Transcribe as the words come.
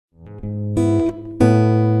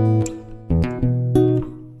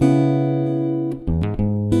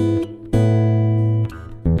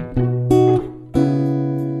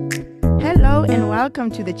welcome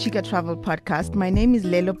to the Chica Travel Podcast. My name is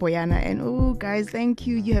Lelo Boyana, and oh, guys, thank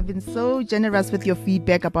you. You have been so generous with your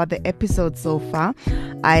feedback about the episode so far.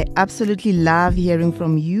 I absolutely love hearing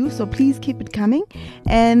from you, so please keep it coming.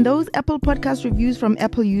 And those Apple Podcast reviews from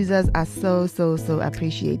Apple users are so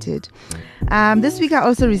appreciated. This week, I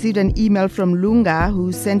also received an email from Lunga,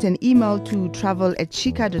 who sent an email to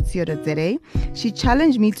travel@chica.co.za. She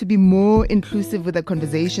challenged me to be more inclusive with the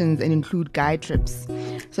conversations and include guy trips.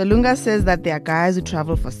 So Lunga says that there are guys who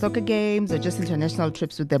travel for soccer games or just international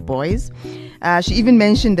trips with their boys. She even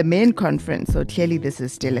mentioned the men conference, so clearly this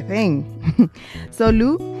is still a thing. So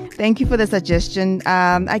Lou, thank you for the suggestion.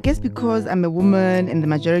 I guess because I'm a woman and the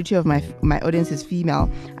majority of my audience is female,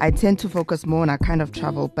 I tend to focus more on our kind of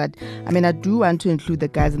travel. But I mean, I do want to include the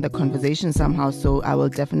guys in the conversation somehow, so I will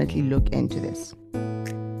definitely look into this.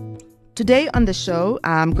 Today on the show,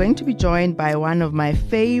 I'm going to be joined by one of my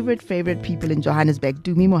favorite people in Johannesburg,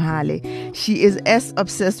 Tumi Mohale. She is as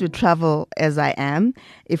obsessed with travel as I am,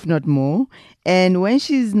 if not more. And when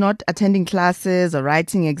she's not attending classes or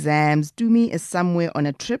writing exams, Tumi is somewhere on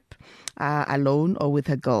a trip, alone or with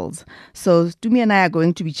her girls. So Tumi and I are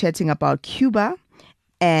going to be chatting about Cuba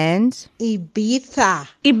and Ibiza.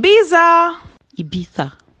 To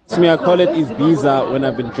me, I call it Ibiza when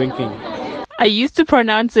I've been drinking. I used to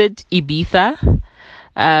pronounce it Ibiza,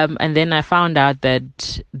 and then I found out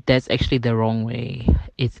that that's actually the wrong way.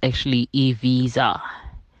 It's actually e-visa,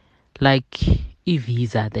 like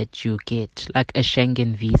e-visa that you get, like a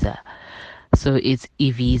Schengen visa. So it's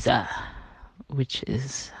e-visa, which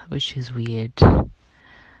is weird. Oh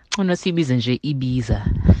no, Ibiza nje Ibiza.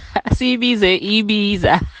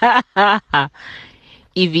 Ibiza.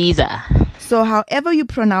 E-visa. So however you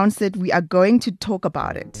pronounce it, we are going to talk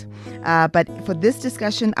about it. But for this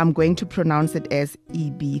discussion, I'm going to pronounce it as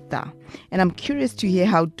Ibiza. And I'm curious to hear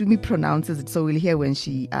how Tumi pronounces it, so we'll hear when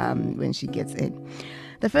she gets in.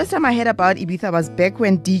 The first time I heard about Ibiza was back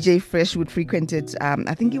when DJ Fresh would frequent it.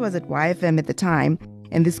 I think he was at YFM at the time.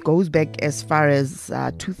 And this goes back as far as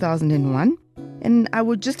 2001. And I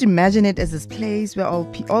would just imagine it as this place where all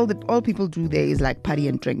people do there is like party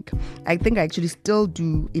and drink. I think I actually still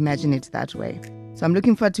do imagine it that way. So I'm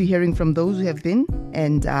looking forward to hearing from those who have been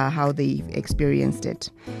and how they've experienced it.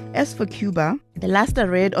 As for Cuba, the last I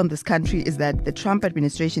read on this country is that the Trump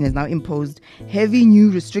administration has now imposed heavy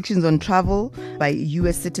new restrictions on travel by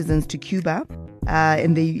U.S. citizens to Cuba.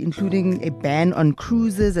 And they including a ban on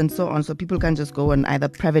cruises and so on. So people can just go on either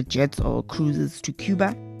private jets or cruises to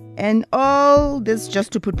Cuba. And all this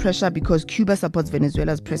just to put pressure because Cuba supports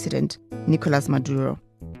Venezuela's president, Nicolas Maduro.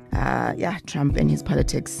 Trump and his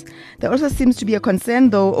politics. There also seems to be a concern,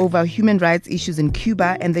 though, over human rights issues in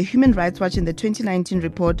Cuba. And the Human Rights Watch in the 2019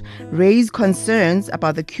 report raised concerns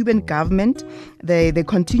about the Cuban government, the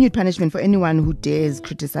continued punishment for anyone who dares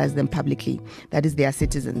criticize them publicly. That is, their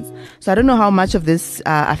citizens. So I don't know how much of this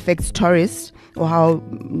affects tourists or how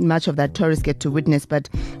much of that tourists get to witness. But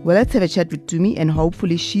well, let's have a chat with Tumi and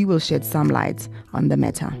hopefully she will shed some light on the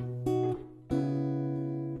matter.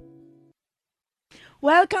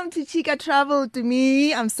 Welcome to Chica Travel,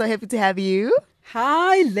 Tumi. I'm so happy to have you.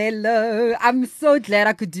 Hi, Lelo. I'm so glad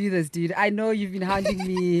I could do this, dude. I know you've been hounding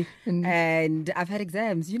me and I've had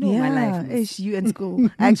exams. You know my life. Ish, you in school.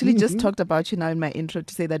 I actually just talked about you now in my intro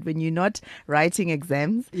to say that when you're not writing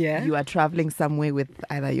exams, you are traveling somewhere with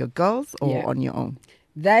either your girls or on your own.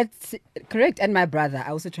 That's correct. And my brother. I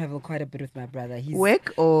also travel quite a bit with my brother. He's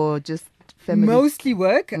work or just family? Mostly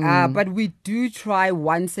work, but we do try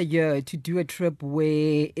once a year to do a trip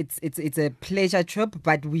where it's a pleasure trip,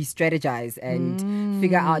 but we strategize and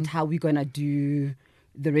figure out how we're gonna do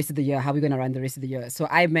the rest of the year, how we're going to run the rest of the year. So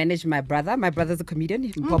I manage my brother. My brother's a comedian.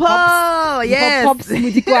 Yes.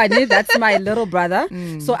 That's my little brother.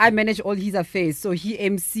 So I manage all his affairs. So he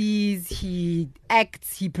MCs, he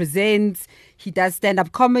acts, he presents, he does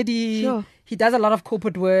stand-up comedy. Sure. He does a lot of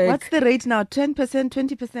corporate work. What's the rate now? 10%,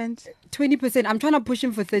 20%? 20%. I'm trying to push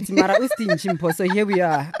him for 30. Mara Usti in Chimpo. So here we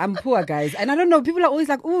are. I'm poor, guys. And I don't know. People are always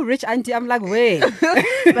like, oh, rich auntie. I'm like, wait.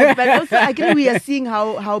 but also, I guess we are seeing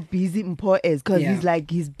how busy Mpo is because he's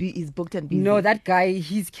like, he's booked and busy. No, that guy,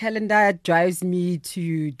 his calendar drives me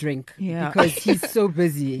to drink because he's so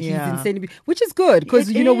busy. He's insanely busy, which is good because,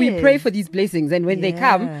 we pray for these blessings. And when they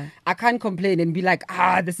come, I can't complain and be like,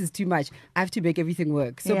 this is too much. I have to make everything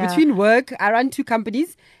work. So between work, I run 2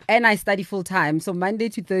 companies and I study full time. So Monday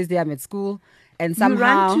to Thursday, I'm at school. and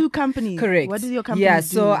somehow... You run 2 companies. Correct. What does your company do?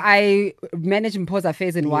 do? I manage Mpo's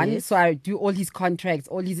affairs in one. Yes. So I do all his contracts,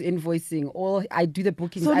 all his invoicing, I do the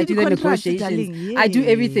bookings, So I do the negotiations. darling. I do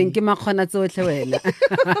everything. Yay.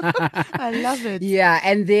 I love it. Yeah,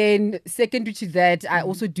 and then secondary to that, I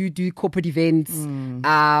also do corporate events,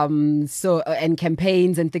 and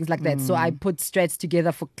campaigns and things like that. So I put strats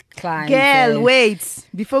together for clients. Girl, wait,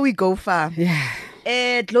 before we go far.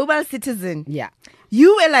 Yeah. Global Citizen. Yeah.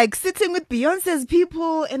 You were like sitting with Beyonce's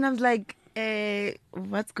people, and I was like,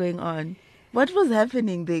 what's going on? What was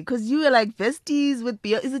happening there? Because you were like besties with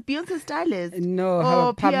Beyonce. Is it Beyonce's stylist? No,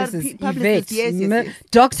 her publicist, publicist. Yvette. Yes.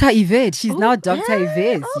 Dr. Yvette. She's now Dr.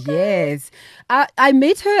 Yvette. Okay. Yes. I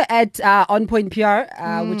met her at On Point PR,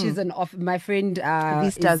 which is my friend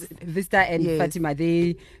Vista and Fatima.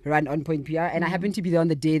 They run On Point PR. And I happened to be there on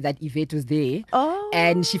the day that Yvette was there. Oh.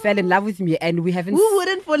 And she fell in love with me. And we haven't... Who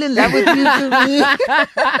wouldn't fall in love with you to me?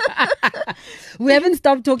 We haven't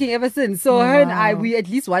stopped talking ever since. So her and we at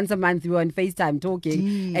least once a month, we were on FaceTime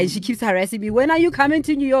talking. And she keeps harassing me. When are you coming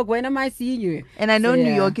to New York? When am I seeing you? And I know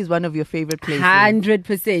New York is one of your favorite places.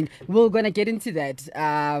 100%. We're going to get into that.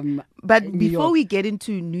 But before we get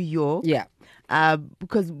into New York,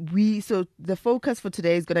 because the focus for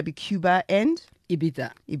today is going to be Cuba and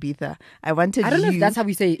Ibiza. I don't know if that's how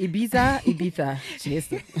we say it. Ibiza.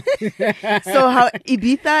 Yes. So how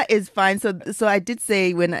Ibiza is fine. So I did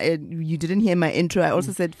say when you didn't hear my intro, I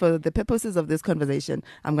also said for the purposes of this conversation,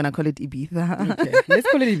 I'm gonna call it Ibiza. Okay,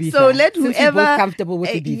 let's call it Ibiza. So let Since whoever we're both comfortable with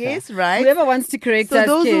Ibiza. Yes, right. Whoever wants to correct us.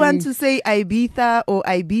 So those who want to say Ibiza or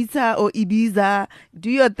Ibiza or Ibiza, do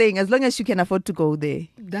your thing as long as you can afford to go there.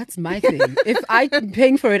 That's my thing. If I'm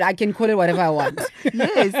paying for it, I can call it whatever I want.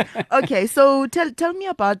 Yes. Okay. So tell me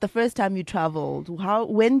about the first time you traveled.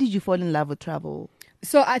 When did you fall in love with travel?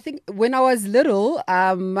 So I think when I was little,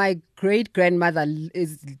 my great-grandmother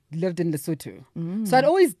lived in Lesotho. So I'd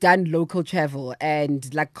always done local travel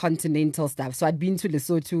and like continental stuff. So I'd been to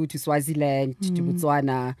Lesotho, to Swaziland, to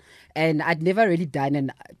Botswana, and I'd never really done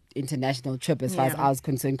an international trip as far as I was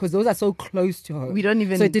concerned, because those are so close to home. We don't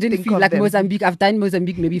even So it didn't think feel of like them. Mozambique. I've done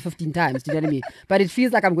Mozambique maybe 15 times. Do you know what I mean? But it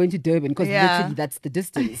feels like I'm going to Durban because literally that's the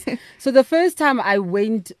distance. So the first time I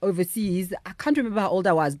went overseas, I can't remember how old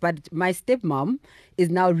I was, but my stepmom is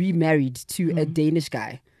now remarried to a Danish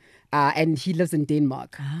guy. And he lives in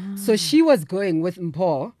Denmark. So she was going with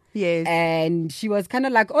Mpo. Yes. And she was kind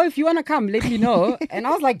of like, if you want to come, let me know. And I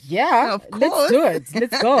was like, Of let's course. do it.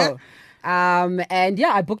 Let's go. And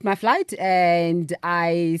I booked my flight and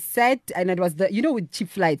I sat, and it was with cheap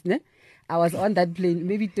flights, ne? I was on that plane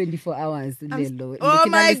maybe 24 hours. Oh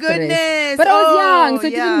my goodness. But I was young, so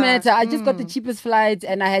it yeah. didn't matter. I just got the cheapest flight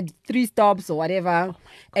and I had 3 stops or whatever.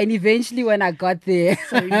 And eventually when I got there...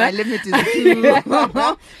 Sorry, my limit is 2.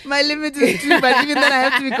 My limit is 2, but even then I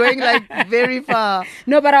have to be going like very far.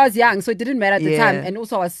 No, but I was young, so it didn't matter at the Yeah. time. And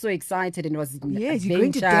also I was so excited, and it was Yes, you're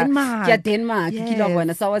going to adventure. Denmark. Yeah, Denmark.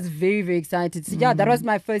 Yes. So I was very, very excited. So that was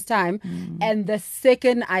my first time. And the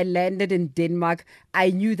second I landed in Denmark,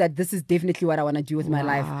 I knew that this is definitely what I want to do with my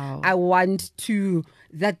life. I want to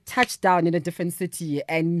that touchdown in a different city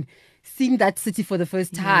and seeing that city for the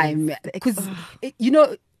first time. Because,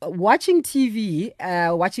 watching TV,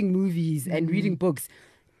 watching movies and reading books,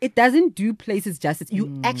 it doesn't do places justice.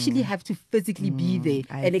 You actually have to physically be there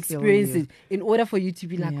and experience it in order for you to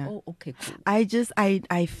be like, okay, cool.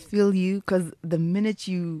 I feel you, because the minute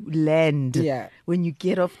you land, when you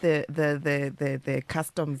get off the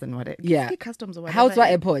customs and whatever, customs or whatever, Housewa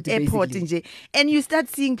airport, and you start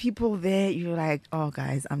seeing people there, you're like, oh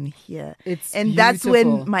guys, I'm here. And that's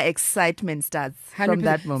when my excitement starts 100%. From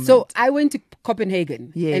that moment. So I went to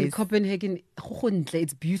Copenhagen. Yes. And Copenhagen,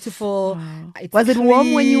 it's beautiful. Wow. It's Was it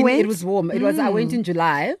warm when you clean. went? It was warm. It was. I went in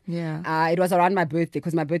July. Yeah. It was around my birthday,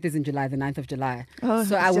 because my birthday is in July, the 9th of July. Oh,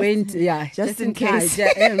 so I went. Just in case.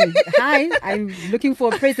 Hi, I'm looking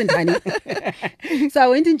for a present, honey. So I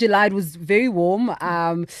went in July. It was very warm,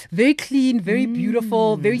 very clean, very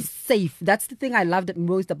beautiful, very safe. That's the thing I loved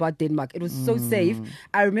most about Denmark. It was so safe.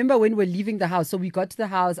 I remember when we're leaving the house. So we got to the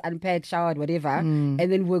house, unpacked, showered, whatever, and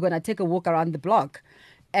then we're gonna take a walk around the block.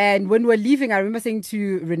 And when we're leaving, I remember saying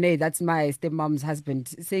to Renee, that's my stepmom's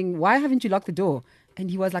husband, saying, why haven't you locked the door? And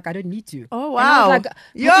he was like, I don't need to. Oh, wow. And I was like,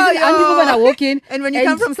 I'm people when I walk in. And when you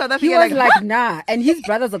come from South Africa, he was like nah. And his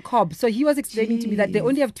brother's a cop. So he was explaining to me that they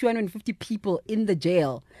only have 250 people in the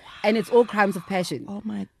jail. And it's all crimes of passion. Oh,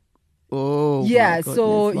 my. Oh, yeah, my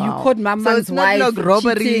so goodness, you caught Mama's wife. So it's not like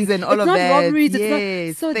robberies cheating. and all it's of not that. Robberies,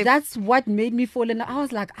 yes. It's not. So that's what made me fall in love. I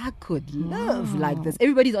was like, I could love like this.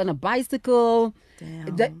 Everybody's on a bicycle.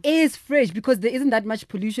 Damn. The air is fresh because there isn't that much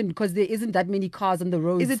pollution, because there isn't that many cars on the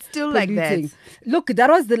roads. Is it still polluting. like that? Look, that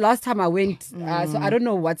was the last time I went. So I don't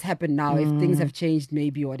know what's happened now, if things have changed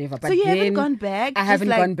maybe or whatever. But So you then haven't gone back? I Just haven't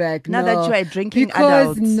like gone back. now no, that you are drinking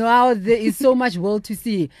because adult. now there is so much world to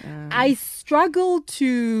see. I struggle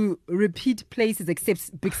to repeat places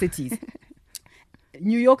except big cities.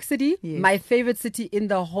 New York City, Yes. my favorite city in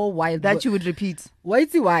the whole wide That world. you would repeat. Why?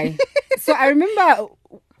 So I remember,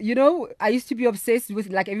 I used to be obsessed with,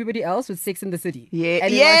 like everybody else, with Sex in the City. Yeah.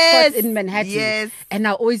 And it Yes. was shot in Manhattan. Yes. And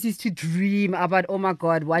I always used to dream about, oh my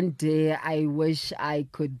God, one day I wish I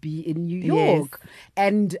could be in New York.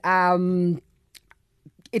 And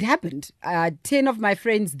it happened. 10 of my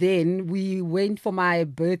friends then, we went for my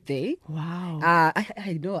birthday. Wow.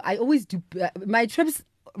 I know. I always do. My trips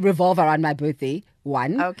revolve around my birthday,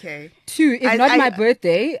 one. Okay. Two, if not my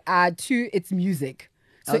birthday, two, it's music.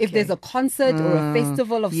 So if Okay. there's a concert or a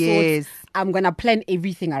festival of yes. sorts, I'm going to plan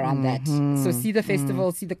everything around that. So see the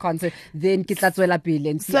festival, see the concert, then get that bill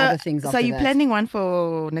and see other things So after are you that. planning one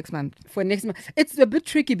for next month? For next month? It's a bit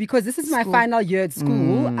tricky because this is my final year at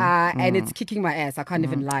school and it's kicking my ass. I can't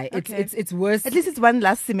even lie. Okay. It's worse. At least it's one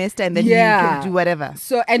last semester and then you can do whatever.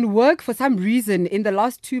 So, and work, for some reason, in the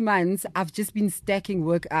last 2 months, I've just been stacking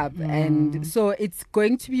work up. And so it's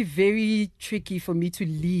going to be very tricky for me to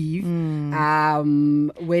leave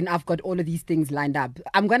when I've got all of these things lined up.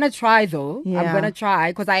 I'm going to try though. Yeah. I'm going to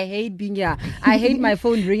try because I hate being here. I hate my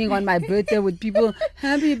phone ringing on my birthday with people,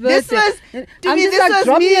 happy birthday.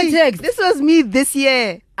 Drop me a text. This was me this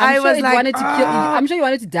year. I'm sure you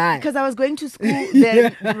wanted to die. Because I was going to school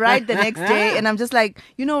then right the next day and I'm just like,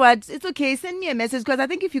 you know what, it's okay, send me a message, because I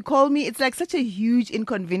think if you call me, it's like such a huge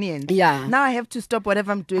inconvenience. Yeah. Now I have to stop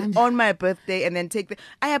whatever I'm doing on my birthday and then take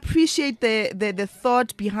I appreciate the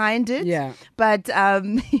thought behind it. Yeah. But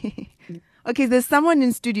okay, there's someone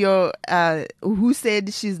in studio who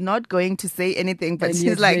said she's not going to say anything, but And she's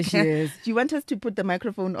yes, like, there she is. do you want us to put the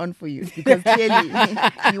microphone on for you? Because clearly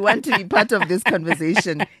you want to be part of this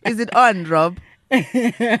conversation. Is it on, Rob? Hello,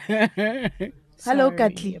 Sorry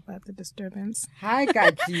Katli. about the disturbance. Hi,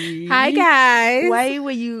 Kati. Hi, guys. Why were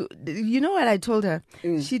you know what I told her?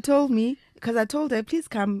 She told me, because I told her, please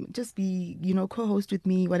come, just be, co-host with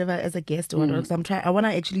me, whatever, as a guest or whatever. Because I want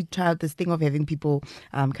to actually try out this thing of having people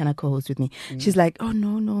kind of co-host with me. She's like, oh,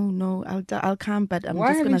 no, I'll come, but I'm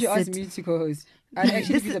Why just going to haven't sit. you asked me to co-host? I'd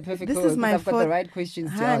actually be the perfect co-host because I've got the right questions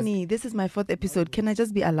to ask. Honey, this is my 4th episode. Can I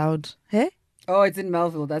just be allowed? Hey? Oh, it's in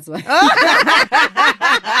Melville, that's why.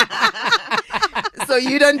 So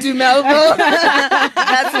you don't do Melville?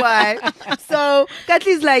 That's why. So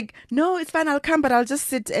Katli's like, no, it's fine, I'll come, but I'll just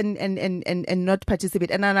sit and not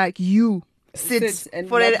participate. And I'm like, you sit and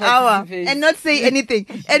for not an hour participate. and not say anything.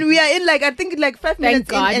 And we are in I think 5 Thank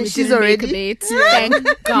minutes God in and we she's didn't make already. it.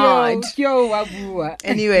 Thank God. Yo, wabua.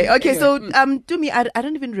 Anyway, okay, so to me, I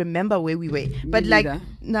don't even remember where we were. But neither.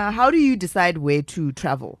 now, how do you decide where to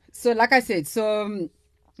travel? So like I said,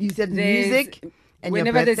 You said there's- music and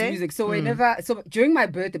whenever your there's birthday? music. So during my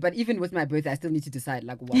birthday, but even with my birthday, I still need to decide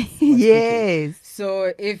what's Yes.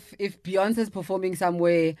 So if Beyonce's performing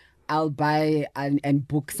somewhere, I'll buy and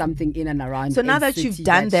book something in and around. So now a that city you've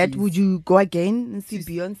done that, she's- would you go again and see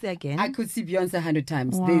Beyonce again? I could see Beyonce 100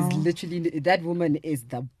 times. Wow. There's literally, that woman is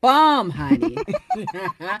the bomb, honey.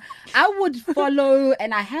 I would follow,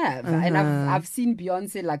 and I have. And I've seen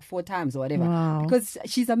Beyonce 4 times or whatever. Wow. Because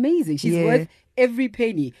she's amazing. She's Yeah. worth every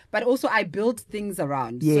penny. But also I build things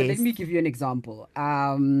around. So Yes. let me give you an example.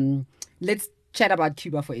 Let's chat about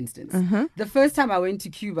Cuba, for instance. The first time I went to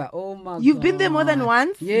Cuba, oh my God. You've been there more than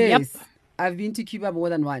once? Yes. I've been to Cuba more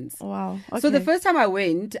than once. Wow. Okay. So the first time I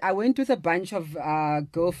went with a bunch of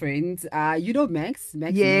girlfriends. Max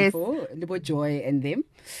Yes. Info, Libo Joy and them.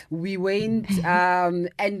 We went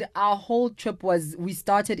and our whole trip we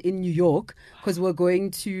started in New York because we're going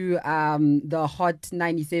to the Hot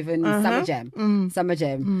 97 Summer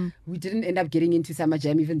Jam. We didn't end up getting into Summer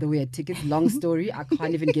Jam even though we had tickets. Long story. I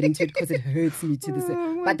can't even get into it because it hurts me to this.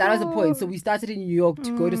 But that was the point. So we started in New York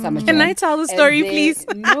to go to Summer Jam. Can I tell the story, And then- please?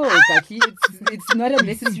 No, Becky, it's not a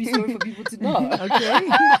necessary story for people to know. Okay.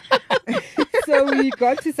 So we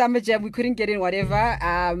got to Summer Jam. We couldn't get in, whatever.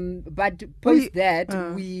 But post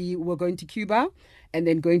that, we were going to Cuba and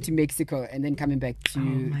then going to Mexico and then coming back to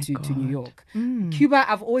New York. Cuba,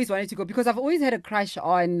 I've always wanted to go because I've always had a crush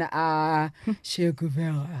on Che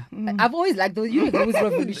Guevara. I've always liked those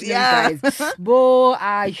revolutionary guys. Bo,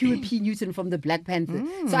 Huey P. Newton from the Black Panther.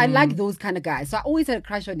 So I like those kind of guys. So I always had a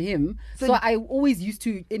crush on him. So I always used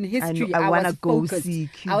to, in history, I I wanna was go focused. see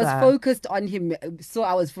I was Cuba. focused on him. So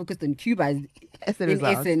I was focused on Cuba. As a in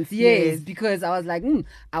result. essence. Yes. Because I was like,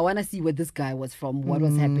 I want to see where this guy was from, what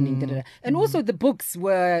was happening. Da, da, da. And also the books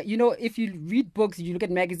were, if you read books, you look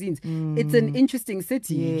at magazines, it's an interesting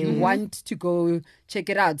city. You Yes. want to go check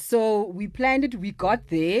it out. So we planned it. We got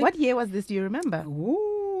there. What year was this? Do you remember?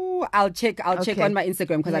 Ooh, I'll check Okay. on my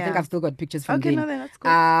Instagram because I think Yeah. I've still got pictures from Okay, then. no, that's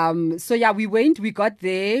cool. So yeah, we went, we got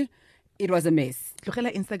there. It was a mess.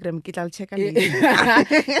 Tlogela Instagram, I'll check later.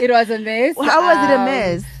 It was a mess. How was it a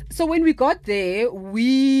mess? So when we got there,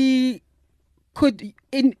 we could,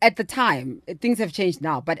 at the time, things have changed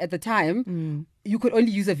now, but at the time, you could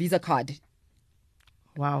only use a Visa card.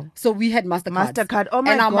 Wow. So we had MasterCards. MasterCard. Oh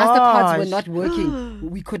my And our gosh. MasterCards were not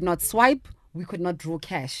working. We could not swipe. We could not draw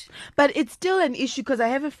cash. But it's still an issue because I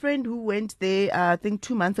have a friend who went there, I think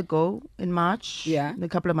 2 months ago in March. Yeah. A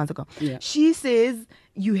couple of months ago. Yeah. She says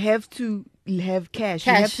you have to have cash.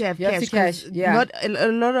 You have to have You have cash. to cash, 'cause yeah. Not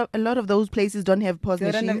a lot of those places don't have POS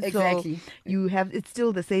They don't machines. have- exactly. So you have it's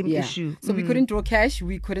still the same issue. So we couldn't draw cash.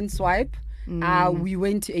 We couldn't swipe. We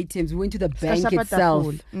went to ATMs. We went to the bank Skashapa itself.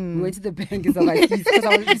 taful. We went to the bank itself because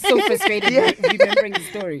I was so frustrated remembering the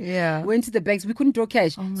story. Yeah. Went to the banks. We couldn't draw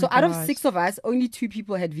cash. my So out of gosh. 6 of us, only 2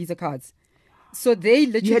 people had Visa cards. So they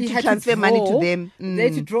literally to transfer money to draw. them. They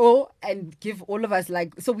had to draw and give all of us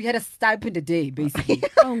so we had a stipend a day basically.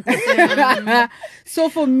 So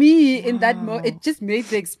for me in that it just made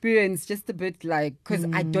the experience just a bit because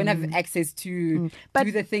I don't have access to But-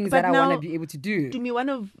 do the things but that I want now- to be able to do. To me, one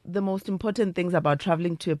of the most important things about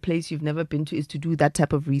traveling to a place you've never been to is to do that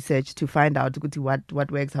type of research to find out what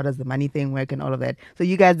works, how does the money thing work, and all of that. So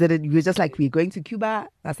you guys did it. You were just like, we're going to Cuba,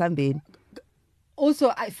 Asambe.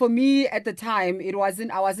 Also, for me at the time,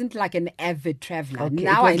 I wasn't like an avid traveler. Okay,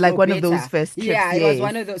 Now it was I like know one of better. those first trips, Yeah, it was yes.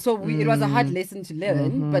 one of those. So it was a hard lesson to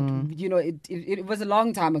learn, but it was a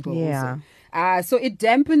long time ago. Yeah. Also. So it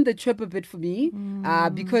dampened the trip a bit for me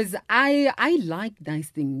because I like nice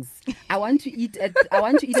things. I want to eat at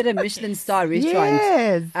a Michelin star restaurant.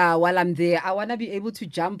 Yes. While I'm there, I want to be able to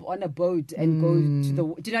jump on a boat and go to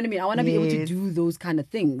the. Do you know what I mean? I want to be able to Yes. do those kind of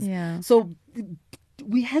things. Yeah. So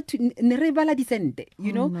we had to nerebala disente,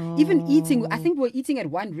 no. even eating. I think we were eating at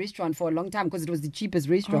one restaurant for a long time because it was the cheapest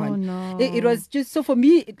restaurant. Oh, no. It was just so for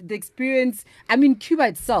me the experience. I mean, Cuba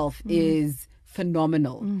itself is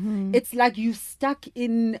phenomenal. It's like you stuck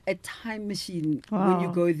in a time machine when you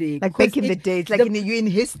go there. Like 'Cause back in the day. It's like you're in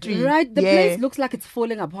history. right? The Yeah. place looks like it's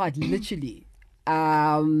falling apart, literally.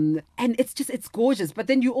 And it's gorgeous, but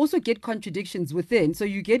then you also get contradictions within. So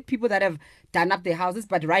you get people that have done up their houses,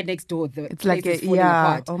 but right next door It's place like is a- falling yeah.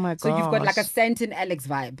 apart. Oh my So you've got like a gosh. Saint and Alex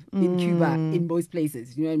vibe in Cuba in most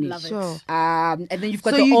places. You know what I mean? Love it. Sure. And then you've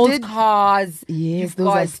got So the you old did- cars. Yes, You've those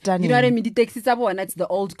got, are stunning. You know what I mean? The taxi and that's the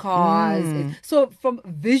old cars. So from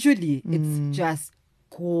visually, it's just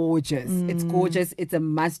gorgeous. It's gorgeous. It's a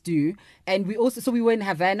must do. And we were in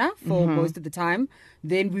Havana for most of the time.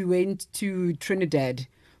 Then we went to Trinidad,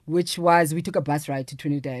 which was we took a bus ride to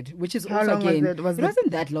Trinidad, which is How also long was again it? Was it it-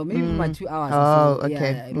 wasn't that long, maybe about 2 hours. Oh, or so.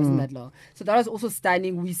 okay. Yeah, it wasn't that long. So that was also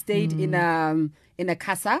stunning. We stayed in a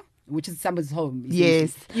casa, which is someone's home. essentially.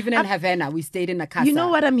 Yes. Even in Havana, we stayed in a casa. You know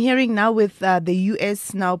what I'm hearing now with the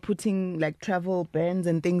US now putting like travel bans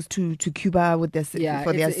and things to Cuba with their Yeah,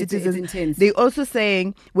 for their it's citizens. intense. They're also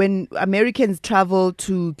saying when Americans travel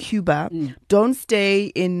to Cuba, don't stay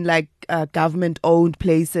in like government-owned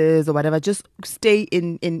places or whatever. Just stay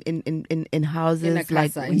in houses, In a casa, like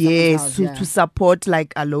in someone's yes, house, to, yeah. to support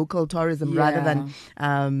like a local tourism rather Yeah.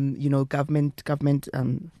 than government.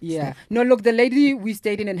 Yeah. stuff. No, look, the lady we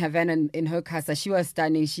stayed in Havana in her casa, she was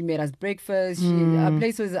stunning. She made us breakfast. Our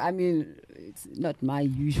place was, I mean, it's not my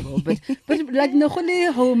usual, but like no homely,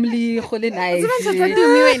 nice.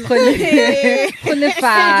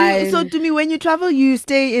 So to me, when you travel, you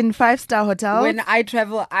stay in 5-star hotels. When I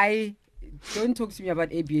travel, don't talk to me about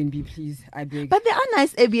Airbnb, please. I beg. But there are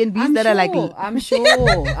nice Airbnbs that are like. I'm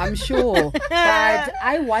sure. But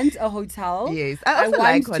I want a hotel. Yes, I also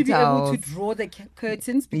want like to be able hotels. to draw the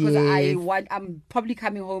curtains because Yes. I'm probably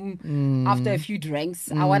coming home after a few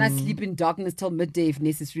drinks. I want to sleep in darkness till midday if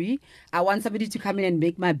necessary. I want somebody to come in and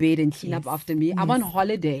make my bed and clean up after me. I'm on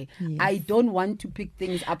holiday. I don't want to pick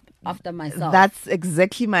things up after myself. That's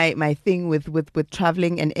exactly my thing with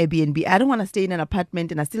traveling and Airbnb. I don't want to stay in an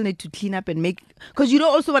apartment and I still need to clean up and make, because you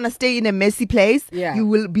don't also want to stay in a messy place. Yeah. You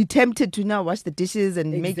will be tempted to now wash the dishes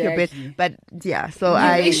and make your bed. Exactly. But yeah, so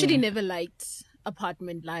I I actually never liked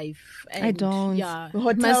apartment life. And I don't. Yeah, it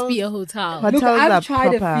Hotels- must be a hotel. Hot- Look, Hotels are I've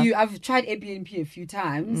tried proper. I've tried Airbnb a few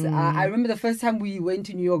times. I remember the first time we went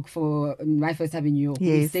to New York for my first time in New York.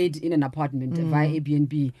 We Yes. stayed in an apartment via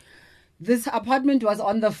Airbnb. This apartment was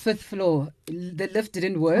on the 5th floor. The lift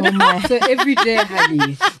didn't work. Oh So every day,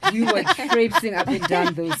 honey, we were traipsing up and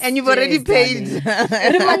down those And you've already stairs, paid.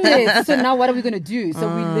 darling. So now what are we going to do?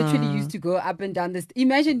 So we literally used to go up and down this.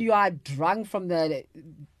 Imagine you are drunk from the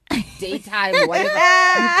daytime or whatever.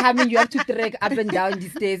 You come in, you have to trek up and down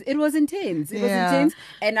these stairs. It was intense. It was intense.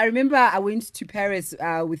 And I remember I went to Paris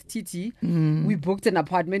with Titi. We booked an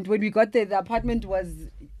apartment. When we got there, the apartment was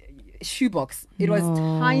shoebox. It was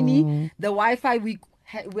tiny. The Wi-Fi, we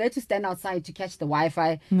had to stand outside to catch the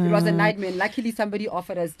Wi-Fi. It was a nightmare. Luckily, somebody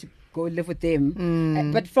offered us to go live with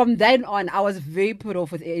them. But from then on, I was very put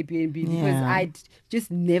off with Airbnb because I'd just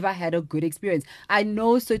never had a good experience. I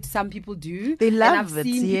know some people do. They love and I've it,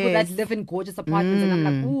 seen people that live in gorgeous apartments and I'm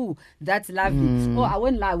like, ooh, that's lovely. Oh, I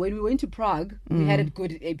won't lie. When we went to Prague, we had a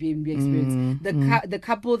good Airbnb experience. The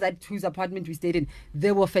couple whose apartment we stayed in,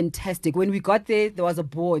 they were fantastic. When we got there was a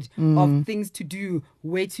board of things to do,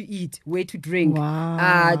 where to eat, where to drink,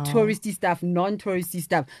 touristy stuff, non-touristy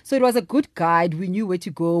stuff. So it was a good guide. We knew where to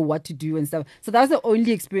go, what to do and stuff. So that was the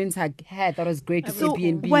only experience I had that was great with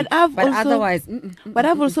Airbnb. Otherwise, what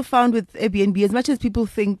I've also found with Airbnb, as much as people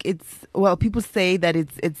think people say that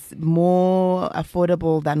it's more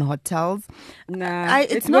affordable than hotels.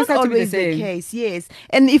 It's not always the case. Yes,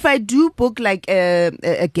 and if I do book like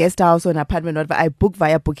a guest house or an apartment, or whatever, I book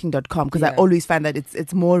via Booking.com because I always find that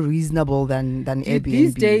it's more reasonable than Airbnb.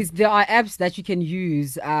 These days there are apps that you can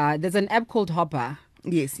use. There's an app called Hopper.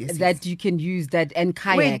 Yes. That you can use that and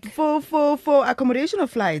kayak. Wait, for accommodation or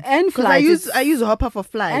flights? And flights. I use Hopper for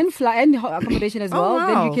flights. And accommodation as well. Wow.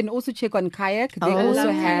 Then you can also check on kayak. They also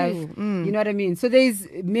have, you know what I mean? So there's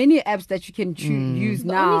many apps that you can use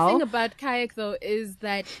now. The only thing about kayak though is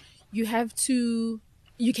that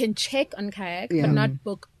you can check on kayak, but not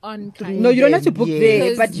book on kayak. No, you don't have to book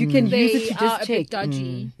there, but you can use it to just check. check. Bit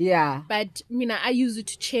dodgy. Yeah. But I use it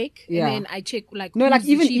to check, and then I check like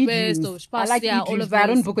even cheapest or I like all of but I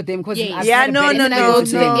don't those. book with them because And I go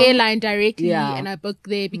to the airline directly, and I book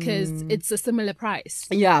there because it's a similar price.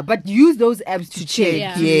 Yeah, but use those apps to check.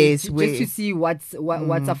 Yeah. Yes, just to see what's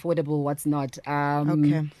affordable, what's not.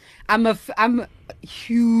 Okay. I'm a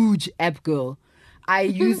huge app girl. I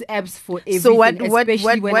use apps for everything, So when I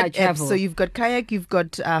travel. apps? So you've got kayak, you've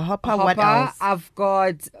got Hopper. What else? I've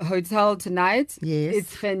got Hotel Tonight. Yes.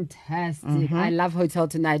 It's fantastic. I love Hotel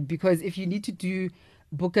Tonight because if you need to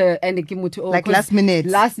book like last minute.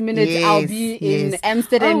 Yes, I'll be in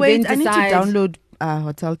Amsterdam. Oh wait, then I need to decide. download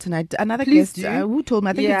Hotel Tonight. Another Please guest do. who told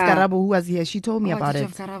me, I think it's Karabo who was here. She told me about did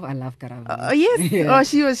it. you have Karabo? I love Karabo. Oh yes. Yeah. Oh,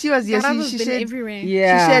 she was here. Karabo's She been shared everywhere.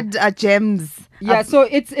 Yeah. She shared gems. Yeah, so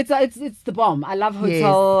it's the bomb. I love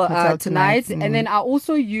Hotel Hotel Tonight. Tonight. And then I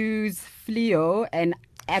also use Flio and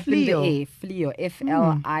App in the Air. Flio,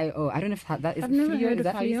 Flio. I don't know if that is I've never Flio. heard Is of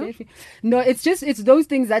that how you Flio. say it? No, it's those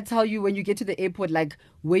things that tell you when you get to the airport, like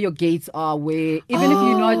where your gates are, where if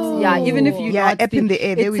you're not App in the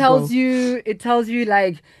Air. There we tells go. it tells you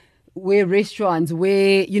like where restaurants,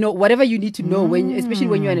 where whatever you need to know especially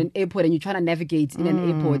when you're in an airport and you're trying to navigate in an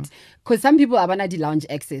airport, because some people are gonna lounge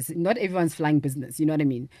access. Not everyone's flying business, you know what I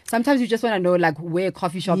mean? Sometimes you just want to know like where a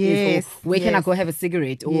coffee shop is, or where can I go have a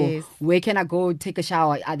cigarette, or where can I go take a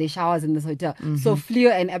shower? Are there showers in this hotel? So Flio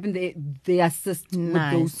and App they assist with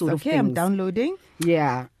those sort of things. Okay, I'm downloading.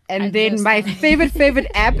 Yeah. And then my favorite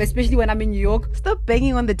app, especially when I'm in New York. Stop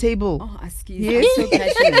banging on the table. Oh, Aski. Yes.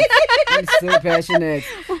 I'm so passionate.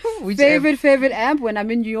 Favorite app when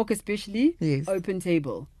I'm in New York, especially? Yes. Open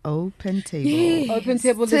Table. Open Table. Yes. Open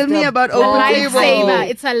Table. Tell me about Open Table. Lifesaver.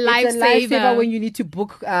 It's a It's a lifesaver. lifesaver when you need to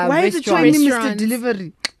book Why is it restaurants. showing me Mr. Restaurants.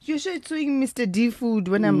 Delivery? You're sure it's showing Mr. D Food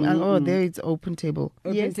when I'm. There it's Open Table.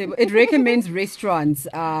 Open Table. It recommends restaurants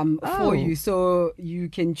for you, so you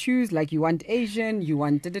can choose like you want Asian, you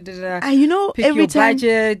want pick every your time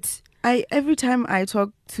budget. Every time I talk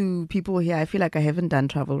to people here, I feel like I haven't done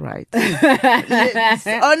travel right. Yes,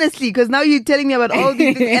 honestly, because now you're telling me about all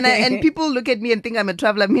these things, and people look at me and think I'm a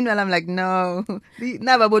traveler. Meanwhile, I'm like, no,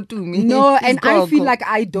 never about to me. No, and I feel like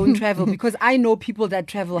I don't travel because I know people that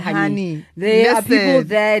travel, honey. There are people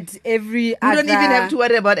that you don't even have to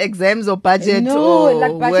worry about exams or budget. No, or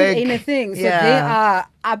like budget work. ain't a thing. So they are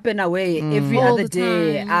up and away every All other the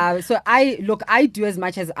day. time. So I do as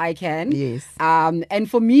much as I can. Yes. And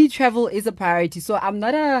for me, travel is a priority. So I'm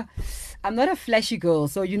not a flashy girl,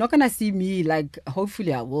 so you're not gonna see me like.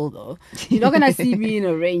 Hopefully, I will though. You're not gonna see me in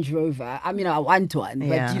a Range Rover. I mean, I want one,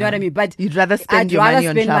 but you know what I mean. But you'd rather spend I'd your rather money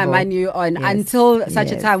on spend my travel. money on until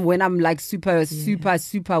such a time when I'm like super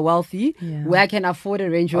wealthy, Yeah. where I can afford a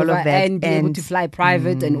Range All of Rover that and be able to fly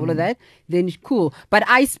private and all of that. Then cool. But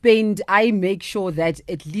I make sure that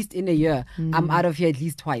at least in a year I'm out of here at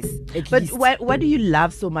least twice. But what do you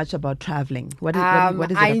love so much about traveling? What is it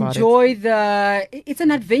I about enjoy it's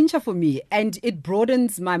an adventure for me. me, and it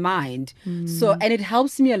broadens my mind. So, and it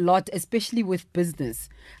helps me a lot, especially with business.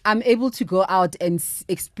 I'm able to go out and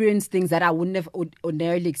experience things that I wouldn't have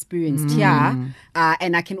ordinarily experienced here,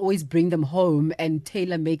 and I can always bring them home and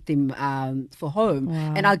tailor make them for home.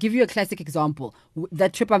 Wow. And I'll give you a classic example.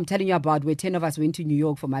 That trip I'm telling you about, where 10 of us went to New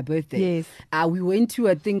York for my birthday. Yes. We went to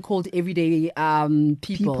a thing called Everyday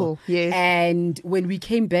People. Yes. And when we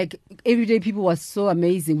came back, Everyday People was so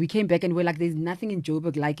amazing. We came back and we're like, there's nothing in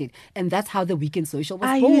Joburg like it. And that's how the weekend social was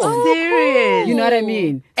Are born. you serious? You know what I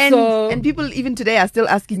mean? And people even today are still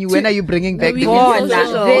asking you, when are you bringing back the God, weekend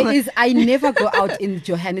social? there is. I never go out in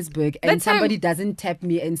Johannesburg and That time- somebody doesn't tap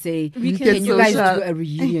me and say, "Can Weekend you guys social. do a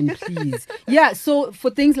reunion, please?" Yeah. So for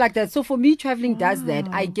things like that. So for me, traveling does that.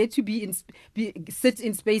 I get to sit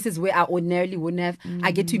in spaces where I ordinarily wouldn't have.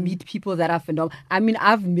 I get to meet people that are phenomenal. I mean,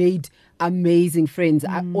 I've made amazing friends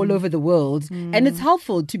all over the world, and it's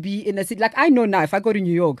helpful to be in a city. Like I know now, if I go to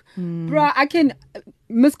New York, bruh, I can.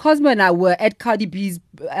 Miss Cosmo and I were at Cardi B's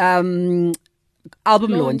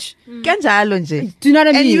album launch. Kanjalo nje. Do you know what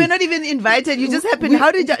I mean? And you were not even invited. You just happened.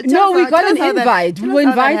 How did you? No, we got an invite. We were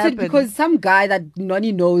invited happened. because some guy that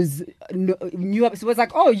Noni knows knew us. So was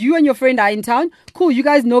like, "Oh, you and your friend are in town. Cool. You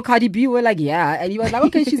guys know Cardi B?" We're like, "Yeah." And he was like,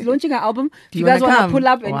 "Okay, she's launching her album. Do you you guys wanna want to come?" pull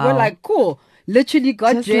up?" And Wow. we're like, "Cool." Literally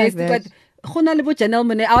got Just dressed. like that. Got Khona lebo Janelle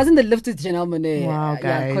Monáe. I was in the lift with Janelle Monáe. Wow, Yeah,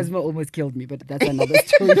 guys. Cosmo almost killed me, but that's another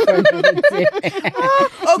story for another day.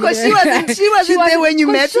 Oh, because she wasn't there when you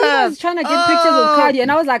met She her. was trying to get pictures with Cardi,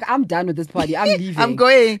 and I was like, I'm done with this party. I'm leaving. I'm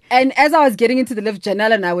going. And as I was getting into the lift,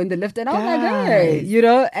 Janelle and I were in the lift, and I was like, hey, Guys. you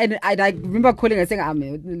know, and I remember calling her saying, I'm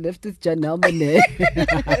in the lift with Janelle Monáe.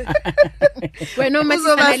 We're no much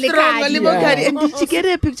Uzoba strong, Malibu Yeah. Cardi. And did she get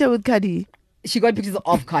a picture with Cardi? She got pictures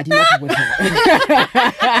of Cardi, not with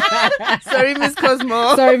her. Sorry, Miss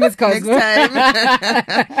Cosmo. Sorry, Miss Cosmo. Next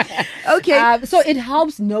time. Okay. So it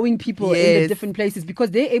helps knowing people in the Yes. different places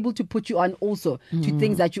because they're able to put you on also to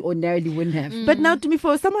things that you ordinarily wouldn't have. But now, to me,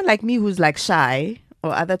 for someone like me who's like shy,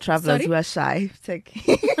 or other travelers Sorry? who are shy, it's like,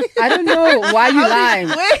 I don't know why you lying.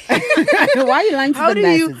 Wait. Why are you lying to How the do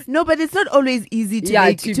you? masses? No, but it's not always easy to Yeah,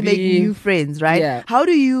 make to make be- new friends, right? Yeah. How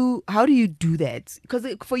do you do that? Because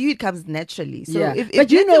for you it comes naturally. So Yeah. if But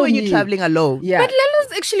you let's say know when me. you're traveling alone, Yeah. But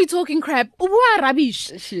Lelo's actually talking crap. What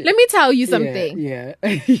rubbish. Shit. Let me tell you something. Yeah.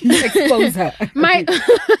 Expose her. My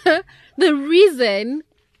the reason,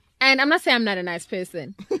 and I'm not saying I'm not a nice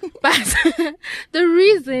person, but the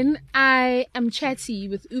reason I am chatty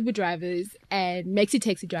with Uber drivers and maxi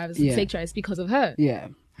taxi drivers and Yeah. fake drivers because of her. Yeah.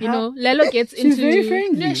 You know, Lelo gets She's into. very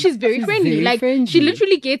friendly. No, she's very She's friendly. very Like friendly. she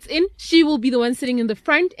literally gets in. She will be the one sitting in the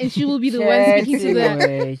front, and she will be the one speaking to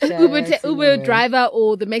the Uber driver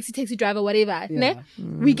or the maxi taxi driver, whatever. Ne?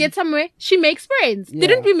 We get somewhere. She makes friends. Yeah.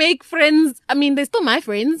 Didn't we make friends? I mean, they're still my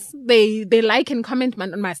friends. They like and comment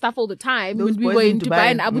on my stuff all the time. Those When we boys were in in Dubai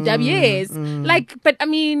Dubai. and Abu Dhabi, yes. Like, but I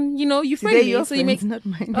mean, you know, you're they're friendly, your so you make. friends, not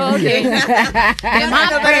mine. Oh, okay. No,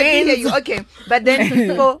 but I do hear you. Okay, but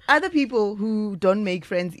then for other people who don't make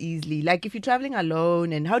friends easily, like if you're traveling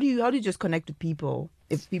alone, and how do you just connect with people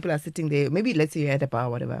if people are sitting there? Maybe let's say you're at a bar,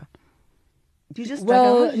 or whatever. Do you just strike up-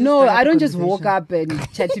 how Well, do you no, strike up I a don't just walk conversation? up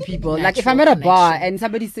and chat to people. Like if Natural I'm at a bar connection. and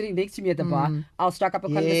somebody's sitting next to me at the bar, I'll strike up a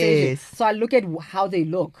conversation. Yes. So I look at how they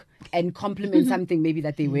look and compliment something maybe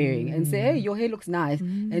that they're wearing and say, hey, your hair looks nice.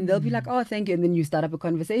 And they'll be like, oh, thank you. And then you start up a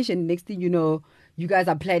conversation. Next thing you know, you guys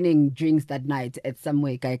are planning drinks that night at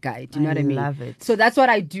somewhere, kai. Do you know what I mean? love it. So that's what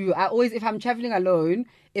I do. I always, if I'm traveling alone,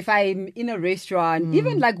 if I'm in a restaurant,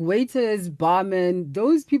 even like waiters, barmen,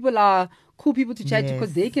 those people are cool people to chat to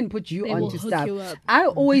because they can put you They will onto hook stuff. you up. I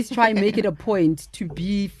always try and make it a point to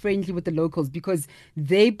be friendly with the locals because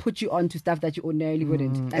they put you onto stuff that you ordinarily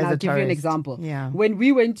wouldn't. And as I'll a give you an tourist. example. Yeah. When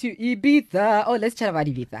we went to Ibiza, let's chat about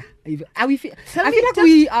Ibiza. I me feel like just-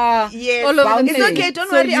 we are Yes, all over the bouncing. it's okay. Don't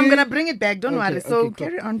So worry. I'm you- gonna bring it back. Don't Okay, worry. So okay, cool.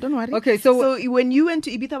 carry on. Don't worry. Okay, so- when you went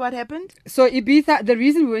to Ibiza, what happened? So Ibiza, the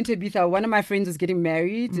reason we went to Ibiza, one of my friends was getting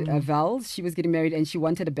married, Val, she was getting married and she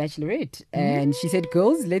wanted a bachelorette. And she said,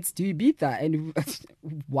 girls, let's do Ibiza. And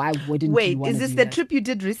why wouldn't Wait, you want is to this do the that? trip you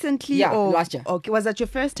did recently? Yeah, or last year. Okay, was that your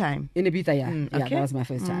first time? In Ibiza, yeah. Yeah, okay. that was my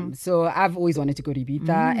first time. So I've always wanted to go to Ibiza.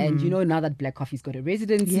 And you know, now that Black Coffee's got a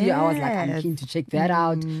residency, I was like, I'm Yes. keen to check that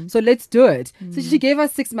out. So let's do it. So she gave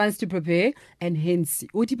us 6 months to prepare. And hence,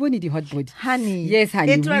 Utiboni the hot body. Honey. Yes,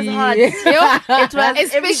 honey. It was we- hot. It was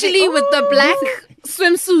Especially with the black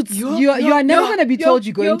swimsuits. You are never going to be told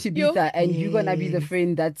you're going yo, to yo. Ibiza and you're going to be the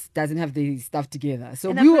friend that doesn't have the stuff together.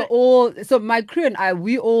 So And we I'm were not- all, so my crew and I,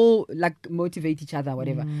 we all like motivate each other,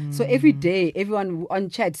 whatever. So every day, everyone on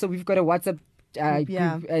chat, so we've got a WhatsApp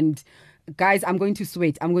Yeah. group and guys, I'm going to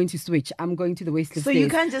sweat. I'm going to switch. I'm going to the wasteless So stairs. you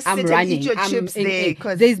can't just I'm sit running. and eat your I'm chips there.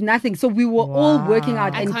 'Cause there's nothing. So we were all working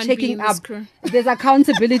out I and can't be checking in this up. crew. There's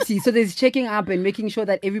accountability. So there's checking up and making sure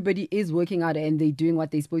that everybody is working out and they're doing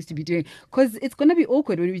what they're supposed to be doing. Because it's going to be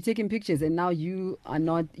awkward when we're taking pictures and now you are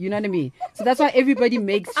not, you know what I mean? So that's why everybody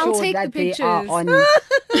makes I'll sure take that the they are pictures.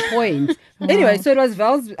 on point. Anyway, so it was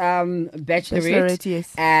Val's bachelorette. Bachelorette,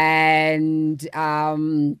 yes. And How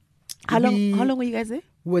long were you guys there?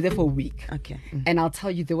 we were there for a week. Okay. And I'll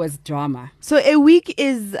tell you, there was drama. So a week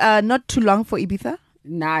is not too long for Ibiza?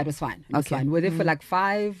 Nah, it was fine. It was Okay. fine. We were there for like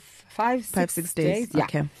five, 6 days. Yeah.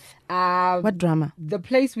 Okay. Um, What drama? The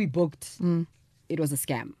place we booked, it was a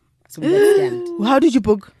scam. So we got scammed. How did you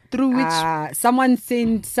book? Through which? Someone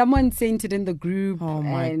sent it in the group. Oh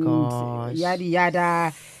my and gosh. Yada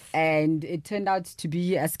yada, and it turned out to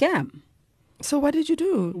be a scam. So what did you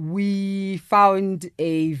do? We found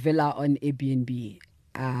a villa on Airbnb.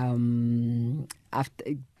 After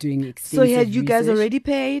doing extensive So had you guys research. already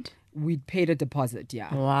paid? We'd paid a deposit,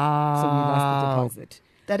 yeah. Wow. So we lost the deposit.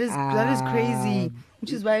 That is crazy.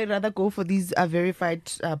 Which is why I'd rather go for these verified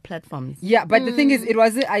platforms. Yeah, but the thing is, it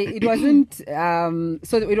wasn't.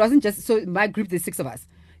 So it wasn't just. So my group, there's 6 of us.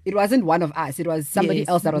 It wasn't one of us. It was somebody Yes.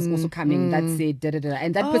 else that was also coming that said da da da.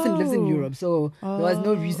 And that person lives in Europe, so there was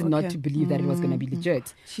no reason not okay. to believe that it was going to be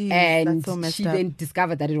legit. Jeez, and that's so messed she up. then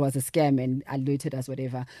discovered that it was a scam and alerted us,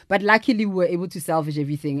 whatever. But luckily, we were able to salvage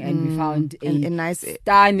everything, and we found a nice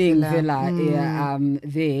stunning villa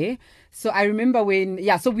there. So I remember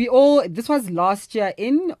so we all, this was last year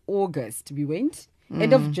in August, we went.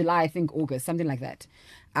 End of July, I think August, something like that.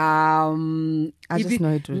 I just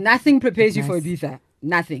know it would nothing prepares you nice. for Ibiza.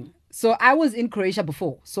 Nothing. So I was in Croatia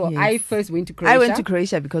before. So Yes. I first went to Croatia. I went to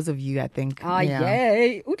Croatia because of you, I think.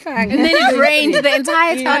 Yay. And then it rained the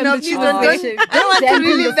entire time. no, that please you don't- were don't- there. I don't want to dampen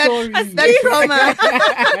relive the that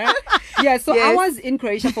trauma. Yeah, so I Yes. was in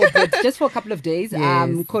Croatia for a bit, just for a couple of days, Yes.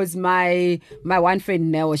 because my one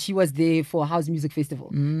friend Nell, she was there for a house music festival,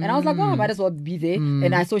 and I was like, I might as well be there.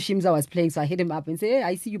 And I saw Shimza was playing, so I hit him up and said, hey,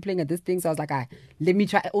 I see you playing at this thing. So I was like, let me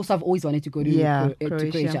try. Also, I've always wanted to go to, to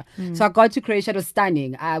Croatia. Croatia. So I got to Croatia. It was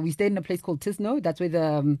stunning. We stayed in a place called Tisno. That's where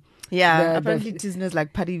the apparently Tisno is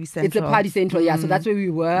like party central. It's a party central, yeah. So that's where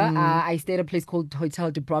we were. I stayed at a place called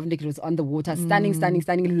Hotel Dubrovnik. It was on the water. Stunning.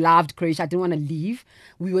 Loved Croatia. I didn't want to leave.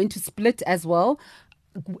 We went to Split as well.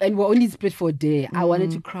 And we're only in Split for a day. I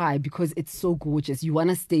wanted to cry because it's so gorgeous. You want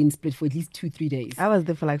to stay in Split for at least 2-3 days. I was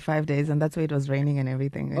there for like 5 days, and that's why it was raining and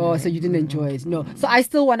everything. Oh, so you didn't enjoy it? No. So I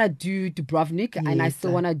still want to do Dubrovnik and I Yes,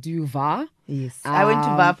 still want to do VAR. Yes, I went to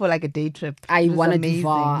VAR for like a day trip. I It was want to do amazing,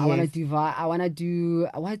 VAR. I want to yes. do VAR. I want to do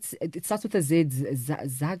it starts with a Z.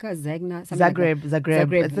 Zagna. Something like that.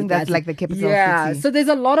 Zagreb. I think that's like the capital city. So there's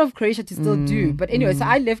a lot of Croatia to still do. But anyway, so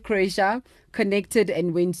I left Croatia, connected,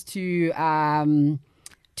 and went to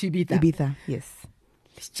Ibiza. Ibiza, yes.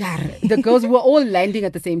 The girls were all landing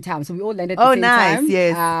at the same time, so we all landed at the same nice, time.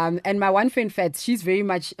 yes. And my one friend Fats, she's very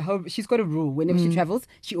much she's got a rule. Whenever she travels,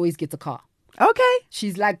 she always gets a car. Okay.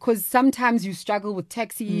 She's like, because sometimes you struggle with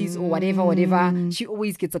taxis or whatever. She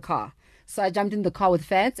always gets a car. So I jumped in the car with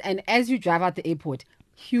Fats, and as you drive out the airport,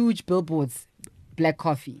 huge billboards, Black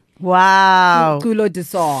Coffee, Wow. Kulo de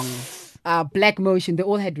Song, Black Motion, they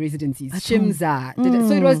all had residencies. Shimza.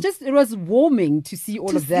 So it was warming to see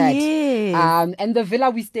all of that. Yes. And the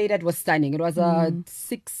villa we stayed at was stunning. It was a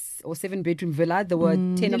 6 or 7 bedroom villa. There were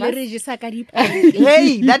 10 of us. Hey,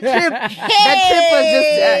 that trip was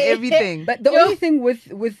just everything. But the only thing with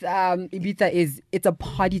Ibiza is it's a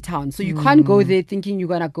party town. So you can't go there thinking you're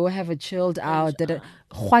going to go have a chilled out.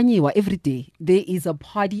 Hwanyiwa every day. There is a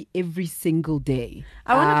party every single day.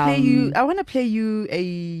 I want to play you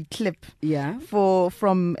a clip. Yeah.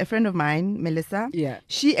 From a friend of mine, Melissa. Yeah.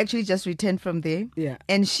 She actually just returned from there. Yeah.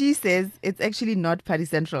 And she says it's actually not party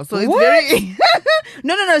central. So it's What? very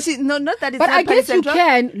No, not that it's But not I party guess central. you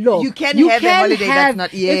can look. You can have a holiday that's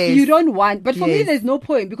not if you don't want. But for me, Yes. there's no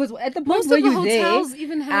point because at the point Most where of the you're there, hotels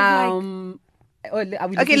even have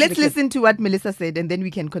Okay, let's listen to what Melissa said and then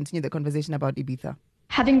we can continue the conversation about Ibiza.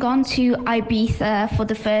 Having gone to Ibiza for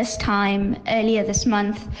the first time earlier this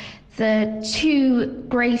month, the 2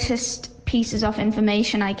 greatest pieces of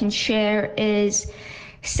information I can share is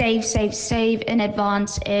save in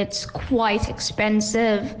advance. It's quite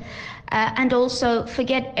expensive. And also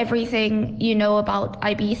forget everything you know about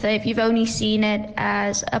Ibiza. If you've only seen it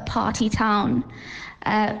as a party town,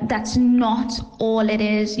 that's not all it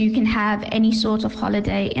is. You can have any sort of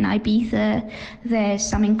holiday in Ibiza. There's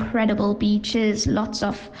some incredible beaches, lots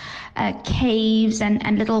of caves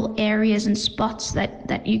and little areas and spots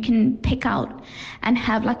that you can pick out and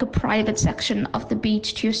have like a private section of the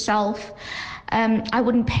beach to yourself. I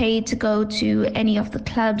wouldn't pay to go to any of the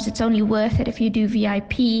clubs. It's only worth it if you do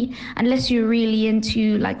VIP, unless you're really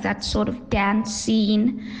into like that sort of dance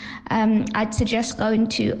scene. I'd suggest going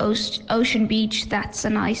to Ocean Beach. That's a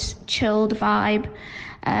nice chilled vibe.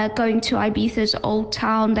 Going to Ibiza's Old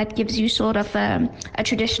Town, that gives you sort of a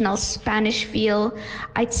traditional Spanish feel.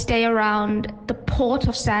 I'd stay around the port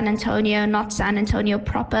of San Antonio, not San Antonio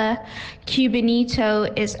proper.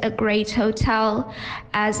 Cubanito is a great hotel,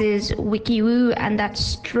 as is Wikiwoo, and that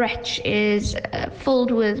stretch is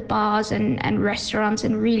filled with bars and restaurants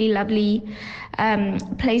and really lovely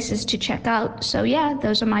places to check out. So yeah,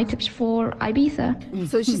 those are my tips for Ibiza.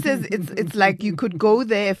 So she says it's like you could go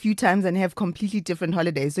there a few times and have completely different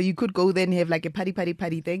holidays. So you could go there and have like a party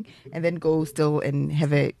thing, and then go still and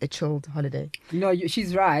have a chilled holiday. No,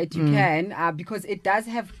 she's right. You can, because it does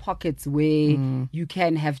have pockets where you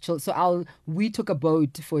can have chill. So we took a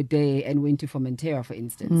boat for a day and went to Formentera, for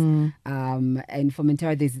instance. And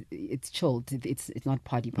Formentera, it's chilled. It's not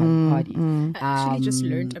party. I actually just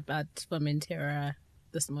learned about Formentera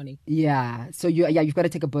this morning. Yeah, so you've got to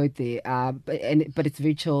take a boat there, but it's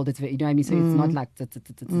very chilled. It's very, you know what I mean. So it's not like.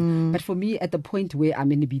 But for me, at the point where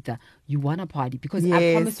I'm in Ibiza, you want to party, because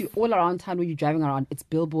I promise you, all around town when you're driving around, it's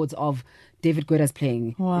billboards of David Guetta's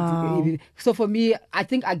playing. Wow. So for me, I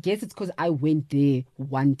guess it's because I went there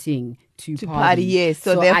wanting to party. Yes,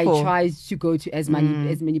 so therefore I tried to go to as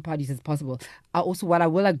many parties as possible. Also, what I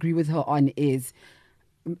will agree with her on is,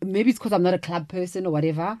 maybe it's because I'm not a club person or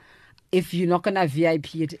whatever. If you're not gonna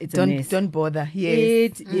VIP it, it's a mess. Don't bother.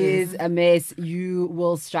 Yes. It is a mess. You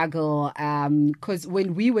will struggle. Because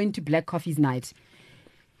when we went to Black Coffee's night,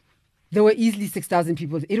 there were easily 6,000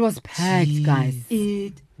 people. It was packed, guys.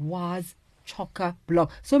 It was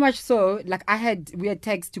chock-a-block. So much so, like we had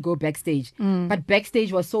tags to go backstage, but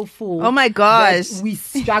backstage was so full. Oh my gosh, that we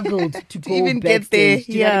struggled to go even backstage. get there.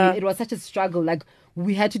 Do you know what I mean? It was such a struggle. Like,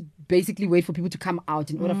 we had to basically wait for people to come out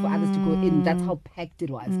in order for others to go in. That's how packed it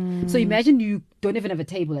was. So imagine you don't even have a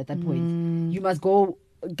table at that point. You must go.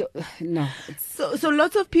 No. So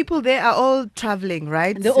lots of people there are all traveling,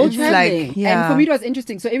 right? They're all traveling. Like, yeah. And for me, it was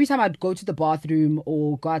interesting. So every time I'd go to the bathroom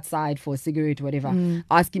or go outside for a cigarette or whatever,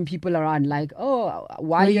 asking people around, like, oh,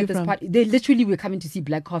 why are you at this party? They literally were coming to see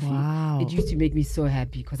Black Coffee. Wow. It used to make me so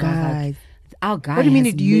happy, because I was like, our guy. What do you mean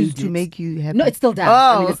it used to make you happy? No, it still does.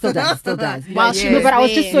 I mean, it still does. It still does. No, but I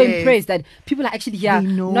was just so impressed that people are actually here,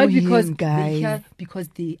 not because they're here, because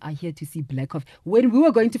they are here to see Black Coffee. When we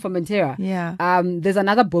were going to Formentera, there's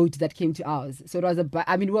another boat that came to ours. So it was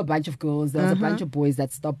we were a bunch of girls. There was a bunch of boys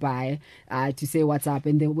that stopped by to say what's up.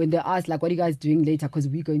 And then when they asked, like, what are you guys doing later? Because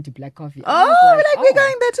we're going to Black Coffee. We're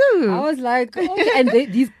going there too. I was like, okay. And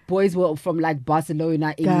these boys were from like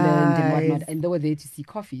Barcelona, England, and whatnot, and they were there to see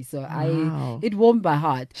coffee. So it warmed my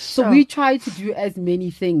heart. So we tried to do as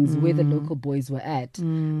many things where the local boys were at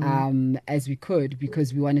as we could,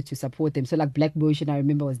 because we wanted to support them. So like Black Motion, I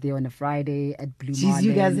remember, was there on a Friday at Blue Mountain.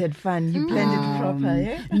 You guys had fun. You planned it proper,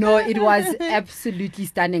 yeah? No, it was absolutely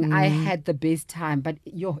stunning. I had the best time. But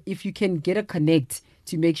if you can get a connect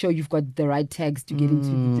to make sure you've got the right tags to get into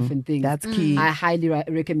the different things, that's key. I highly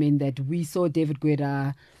recommend that. We saw David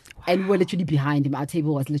Guetta. And we were literally behind him. Our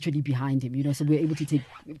table was literally behind him, so we were able to take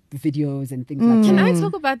videos and things like that. Can I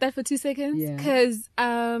talk about that for 2 seconds? Yeah. Because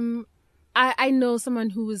I know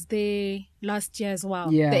someone who was there last year as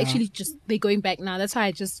well. Yeah. They're going back now. That's why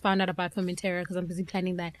I just found out about Formentera, because I'm busy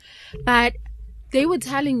planning that. But they were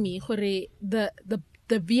telling me, Jorge, the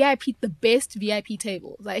VIP, the best VIP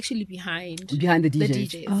tables are actually behind the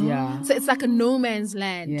DJs. Oh. Yeah. So it's like a no man's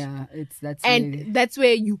land. Yeah, that's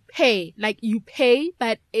where you pay. Like, you pay,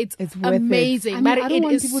 but it's amazing. I don't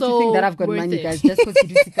want people to think that I've got money, guys, just because you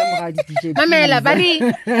do DJ. Mamela,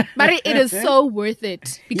 but it is so worth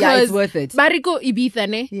it, because it's worth it. Bariko Ibiza,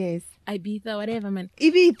 ne? Yes. Ibiza, whatever, man.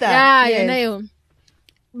 Ibiza. Yeah, yes. You know.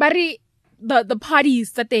 Bari, the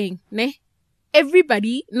parties, the thing, ne?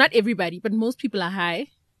 Everybody, not everybody, but most people are high.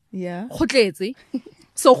 Yeah.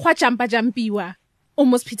 So, jampiwa,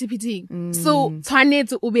 almost pity. So,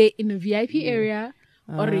 tshwanetse ube in a VIP area.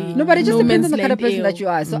 No, but it just depends on the kind of person that you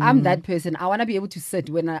are. So I'm that person. I want to be able to sit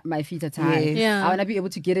when my feet are tired. Yeah. I want to be able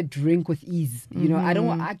to get a drink with ease. I don't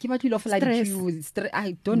want. I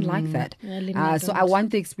don't like that. So I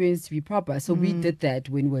want the experience to be proper. So we did that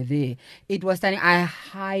when we were there. It was stunning. I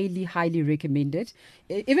highly, highly recommend it.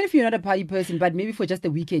 Even if you're not a party person, but maybe for just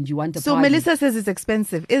a weekend you want a party. So Melissa says it's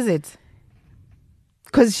expensive. Is it?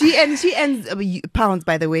 Because she ends pounds,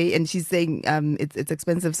 by the way, and she's saying it's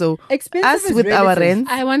expensive. So expensive us is with relative. our rent,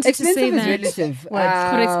 I wanted to say that. Relative.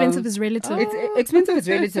 Expensive is relative. Expensive is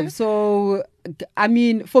relative. So I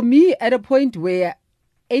mean, for me, at a point where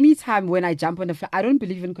anytime when I jump on a flight, I don't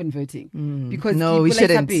believe in converting because No, we people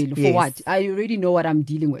like shouldn't. Sabelo, for Yes. what? I already know what I'm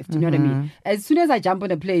dealing with. Do you know what I mean? As soon as I jump on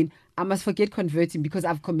a plane, I must forget converting because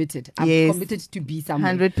I've committed. I've Yes. committed to be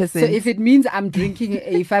somewhere. 100%. So if it means I'm drinking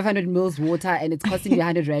a 500 mils water and it's costing me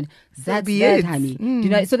 100 rand, that's be that, it. honey. Do you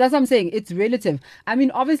know? So that's what I'm saying. It's relative. I mean,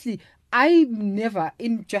 obviously, I never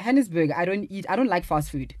in Johannesburg. I don't like fast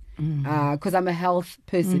food. Because I'm a health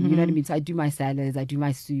person, you know what I mean? So I do my salads, I do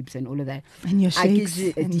my soups and all of that. And your I give shakes.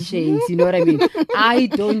 you the shakes, you know what I mean? I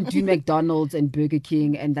don't do McDonald's and Burger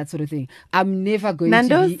King and that sort of thing. I'm never going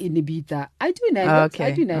Nando's? to be in Ibiza. I do Nando's. Okay,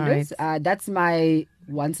 I do all Nando's. That's my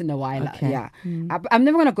once in a while. Okay. Yeah. I'm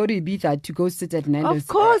never going to go to Ibiza to go sit at Nando's. Of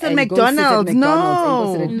course, at and go sit at McDonald's.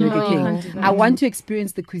 McDonald's and go sit at No. Burger No, King. you can't do that. I want to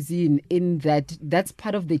experience the cuisine in that. That's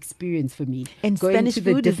part of the experience for me. And Going Spanish to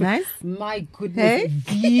the food is different- nice? My goodness.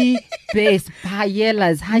 Hey? The best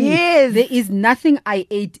paellas, honey. Yes. There is nothing I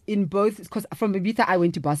ate in both, because from Ibiza I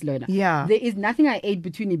went to Barcelona. Yeah. There is nothing I ate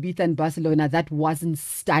between Ibiza and Barcelona that wasn't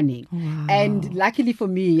stunning. And luckily for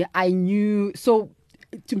me, I knew. So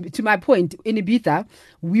to my point, in Ibiza,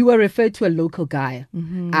 we were referred to a local guy,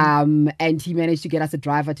 and he managed to get us a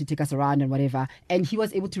driver to take us around and whatever. And he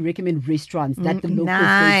was able to recommend restaurants that the locals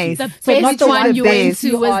nice. go The to. So not best the one you went best.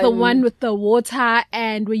 to was the on- one with the water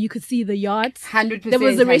and where you could see the yachts. 100%. There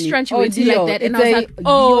was a honey. restaurant you Oh, went to Leo. like that, and It's I was a- like, Leo is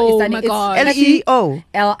oh stunning. my It's god. Leo.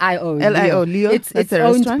 Lio. Lio, Leo? It's That's a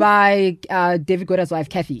owned restaurant? by David Goda's wife,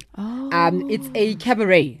 Kathy. It's a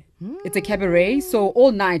cabaret. It's a cabaret, so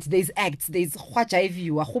all night there's acts, there's it's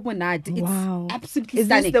Wow. absolutely Is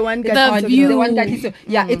this stunning. the one It's Kathy on- talking about? the one that he's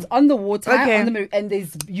it's on the water, Okay. on the and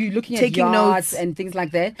there's you looking Taking at yachts notes. and things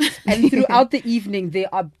like that. And throughout the evening, they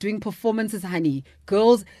are doing performances, honey.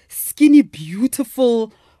 Girls, skinny,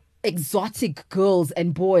 beautiful, exotic girls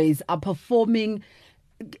and boys are performing.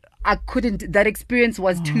 That experience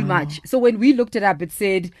was too much. So when we looked it up, it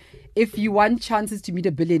said, if you want chances to meet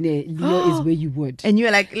a billionaire, Leo is where you would. And you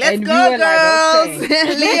were like, let's And we go, were like, girls.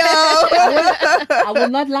 okay. Leo. I will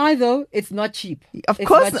not lie though, it's not cheap. Of It's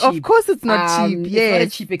course- not of cheap. course it's not cheap, It's not a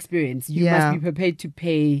yes. cheap experience. You Yeah. must be prepared to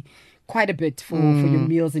pay quite a bit for your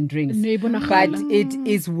meals and drinks. But it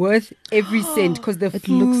is worth every cent because the It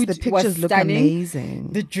food looks, the was pictures look stunning. amazing.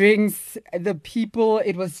 The drinks, the people,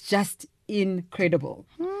 it was just incredible.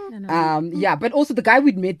 But also the guy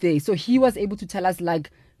we'd met there, so he was able to tell us like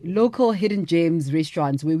local hidden gems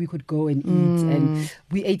restaurants where we could go and eat, and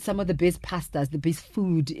we ate some of the best pastas, the best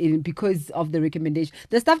food because of the recommendation.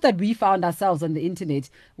 The stuff that we found ourselves on the internet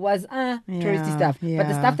was touristy stuff, but the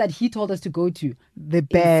yeah. stuff that he told us to go to, The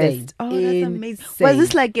best. insane. Oh, that's amazing. Insane. Was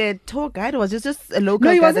this like a tour guide or was it just a local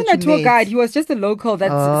No, he guy wasn't that a you tour met? guide. He was just a local that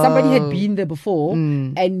somebody had Oh. been there before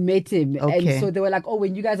and met him. Okay. And so they were like, oh,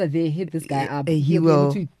 when you guys are there, hit this guy up. He He'll be will.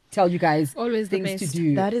 able to tell you guys Always the things to best.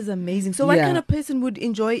 do. That is amazing. So what Yeah. kind of person would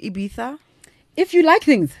enjoy Ibiza? If you like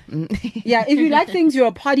things. Yeah, if you like things, you're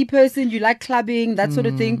a party person, you like clubbing, that sort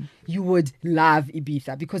of thing, you would love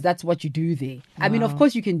Ibiza because that's what you do there. I mean, of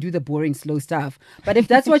course, you can do the boring, slow stuff. But if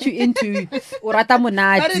that's what you're into, orata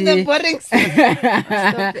monate, boring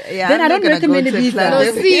then I don't recommend Ibiza.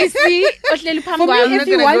 No, see, ohleli For phambi me, kwami. not if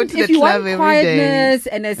you gonna want, go to if the you want club every day. quietness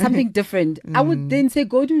and something different, I would then say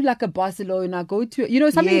go to like a Barcelona, go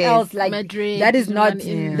to something Yes. else like Madrid, that is not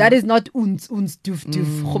yeah. that is not uns doof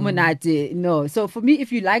chomonate. No. So for me,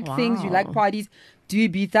 if you like things, you like parties, do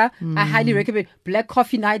Ibiza. I highly recommend Black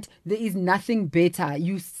Coffee Night. There is nothing better.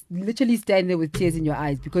 You literally stand there with tears in your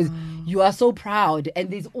eyes because you are so proud, and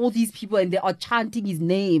there's all these people and they are chanting his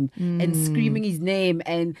name and screaming his name,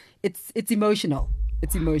 and it's emotional.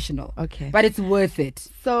 It's emotional. Okay. But it's worth it.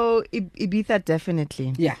 So Ibiza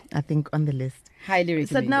definitely. Yeah. I think on the list. Highly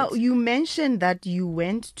So recommend now it. you mentioned that you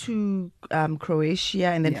went to Croatia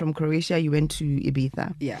and then Yeah. from Croatia you went to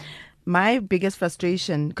Ibiza. Yeah. My biggest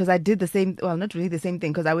frustration, because I did the same, well, not really the same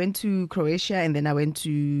thing, because I went to Croatia and then I went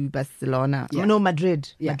to Barcelona. Yeah. No,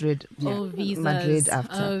 Madrid. Yeah. Madrid. Oh, visas. Madrid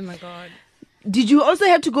after. Oh my god. Did you also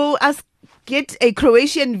have to go get a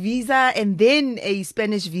Croatian visa and then a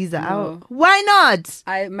Spanish visa? No. Why not?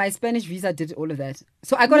 My Spanish visa did all of that.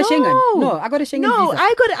 So I got a Schengen. No, I got a Schengen No, visa.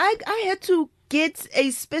 I had to get a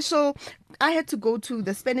special. I had to go to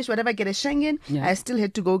the Spanish, whatever, get a Schengen. Yeah. I still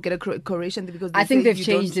had to go get a Croatian because I think say they've you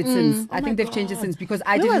changed don't- it since. Oh I my think they've changed it God. since because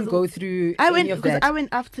I Where didn't was- go through I any went of because that. I went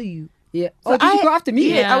after you. Yeah. So Oh, did you I- go after me?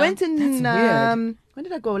 Yeah, I Yeah. went in. That's weird. When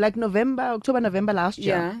did I go? Like October, November last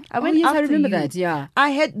year. Yeah. I went yes, after I remember you. that. Yeah.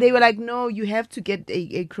 They were like, no, you have to get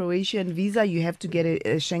a Croatian visa. You have to get a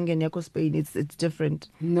Schengen. Yako Spain. It's different.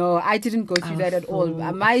 No, I didn't go through that at all.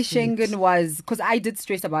 My upset. Schengen was, because I did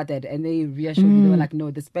stress about that, and they reassured me. They were like, no,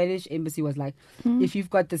 the Spanish embassy was like, if you've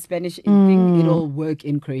got the Spanish thing, it'll work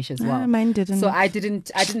in Croatia as well. Mine didn't. So I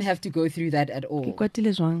didn't have to go through that at all.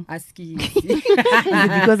 Is Aski.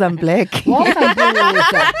 it because I'm black? You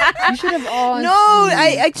should have asked. No,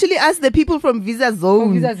 I actually asked the people from Visa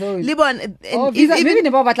Zone. Visa Zone. Even, maybe they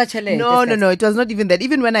bought chale. no, it was not even that.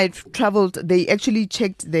 Even when I traveled, they actually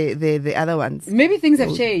checked the other ones. Maybe things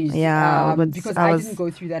have changed. Yeah, but because I didn't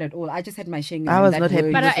go through that at all. I just had my Schengen. I was not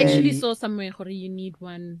happy. But I with it. actually saw somewhere where you need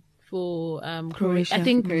one for Croatia. I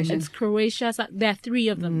think it's Croatia. So there are 3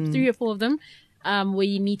 of them, 3 or 4 of them. Where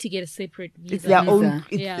you need to get a separate visa. It's their own.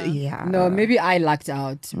 Yeah. No, maybe I lucked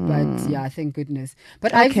out, but yeah, thank goodness.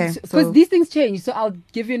 But so these things change. So I'll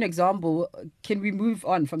give you an example. Can we move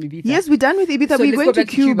on from Ibiza? Yes, we're done with Ibiza. So We're let's going go to back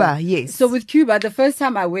to Cuba. Yes. So with Cuba, the first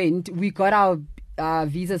time I went, we got our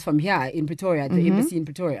visas from here in Pretoria, the embassy in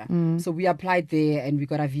Pretoria. So we applied there and we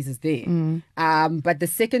got our visas there. But the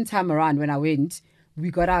second time around when I went, we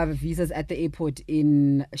got our visas at the airport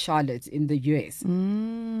in Charlotte in the US. Do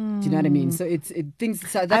you know what I mean? So things.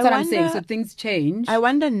 So that's what I'm saying. So things change. I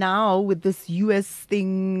wonder now with this US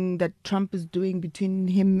thing that Trump is doing between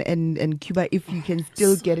him and Cuba, if you can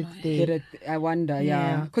still get it there. I wonder,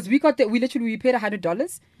 yeah, because we got we paid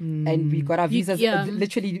 $100 and we got our visas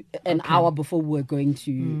literally an hour before we were going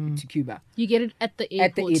to Cuba. You get it at the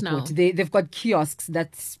airport now. They've got kiosks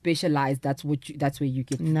that specialize. That's where you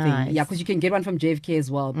get the thing. Yeah, because you can get one from JFK as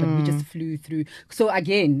well, but we just flew through. So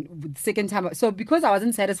again, the second time, so because I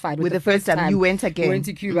wasn't satisfied with the first time, you went again. Went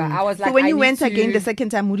to Cuba. I was like, so when you went again the second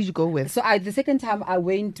time, who did you go with? So the second time I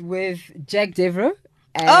went with Jack Devereaux.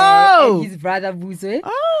 And his brother Buzwe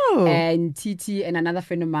and Titi and another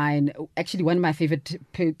friend of mine. Actually, one of my favorite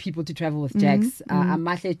people to travel with, Jax.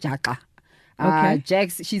 Amahle Jaka.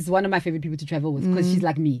 Jax, she's one of my favorite people to travel with because she's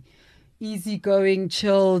like me. Easygoing,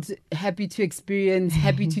 chilled, happy to experience,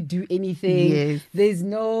 happy to do anything. Yes. There's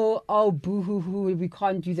no, boo hoo hoo, we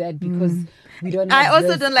can't do that because we don't I have also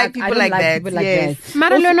this. don't like people like that. Yes. No,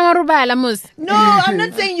 I'm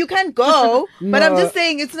not saying you can't go, but I'm just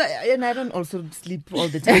saying it's not, and I don't also sleep all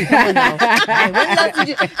the time. Come on now. When last did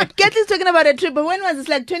you, Kathy's talking about a trip, but when was it?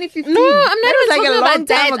 Like 2015? No, I'm not even like talking about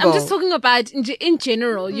that. Ago. I'm just talking about in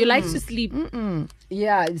general. You like to sleep.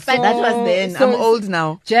 Yeah, but that was then. I'm old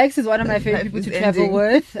now. Jax is one of my favorite people to travel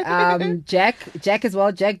with. Jack as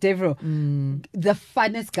well. Jack Devereaux, the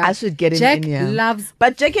funnest guy. I should get him Jack in here. Loves,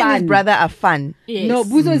 but Jack and his brother are fun. Yes. No,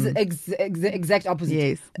 Buzo is exact opposite.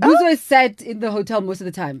 Yes, Buzo sat in the hotel most of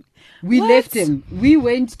the time. We left him. We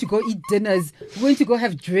went to go eat dinners. We went to go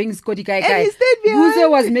have drinks. And he stayed behind.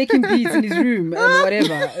 Buzo was making beats in his room and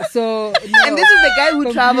whatever. So, and this is the guy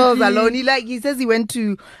who travels alone. He says he went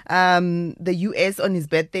to the US on his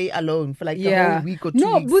birthday alone for like the whole week or 2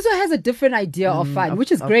 weeks. Buzo has a different idea of fun,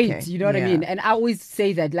 which is great. You know what I mean? And I always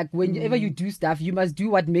say that, like, whenever you do stuff, you must do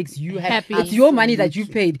what makes you happy. It's your money that you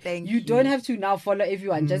paid. You don't have to now follow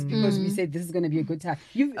everyone just because we said this is going to be a good time.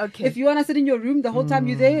 If you want to sit in your room the whole time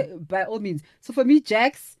you're there, by all means. So for me,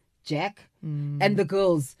 Jack, and the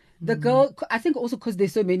girls. The girl, I think also because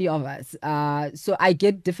there's so many of us. So I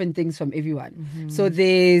get different things from everyone. So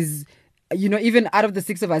there's, even out of the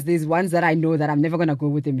 6 of us, there's ones that I know that I'm never going to go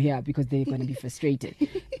with them here because they're going to be frustrated. Do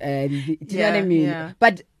you know what I mean? Yeah.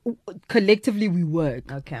 But collectively we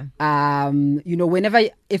work. Okay.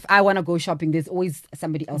 If I want to go shopping, there's always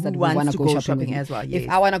somebody else that will want to go shopping as well. Yes. If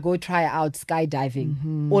I want to go try out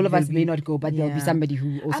skydiving, all of us may not go, but there'll be somebody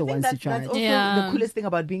who also wants to try. That's also the coolest thing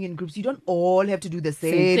about being in groups. You don't all have to do the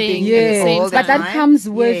same thing. Yes, but that comes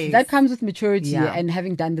with maturity Yeah. and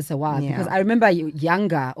having done this a while. Because I remember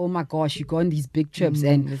younger. Oh my gosh, you go on these big trips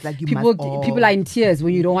and it's like people are in tears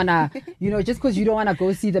when you don't wanna, just because you don't wanna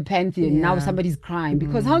go see the Pantheon. Now somebody's crying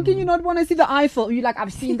because how can you not want to see the Eiffel? You're like,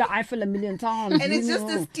 I've seen the Eiffel a million times. And it's just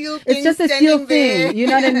a steel thing. It's just a steel thing. You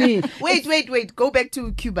know what I mean? Wait. Go back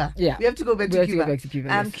to Cuba. Yeah. We have to go back to Cuba.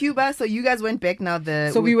 Yes. Cuba, so you guys went back now.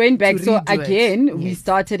 We went back. So again, we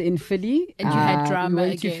started in Philly. And you had drama we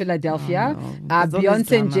went to Philadelphia. Oh, no.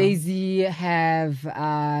 Beyonce and Jay-Z have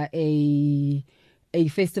a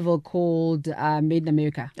festival called Made in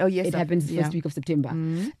America. Oh, yes. It happens the first week of September.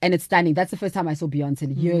 And it's stunning. That's the first time I saw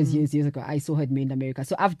Beyonce. Years ago. I saw her at Made in America.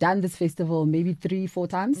 So I've done this festival maybe 3-4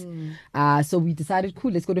 times. So we decided,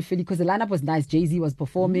 cool, let's go to Philly because the lineup was nice. Jay-Z was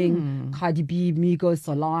performing, Cardi B, Migos,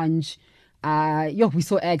 Solange. We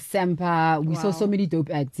saw X Sampa. We saw so many dope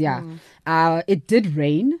acts. Yeah. It did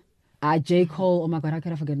rain. J. Cole, oh my God, how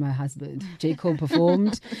can I forget my husband? J. Cole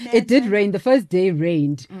performed. It did rain. The first day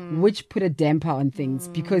rained, which put a damper on things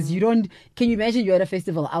because can you imagine you're at a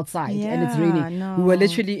festival outside and it's raining? No. We were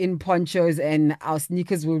literally in ponchos and our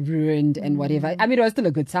sneakers were ruined and whatever. I mean, it was still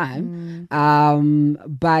a good time,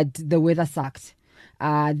 but the weather sucked.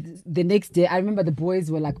 The next day, I remember the boys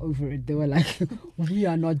were like over it. They were like, "We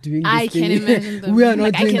are not doing this I thing. can imagine them. We are not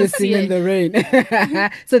Like, I doing can this thing see in it. the rain."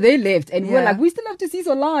 So they left, and we were Yeah. like, "We still have to see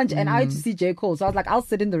Solange," and I had to see J. Cole. So I was like, "I'll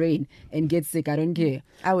sit in the rain and get sick. I don't care."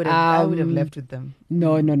 I would have left with them.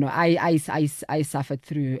 No. I suffered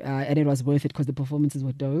through, and it was worth it because the performances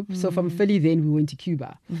were dope. So from Philly, then we went to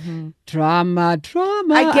Cuba. Drama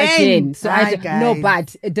again. So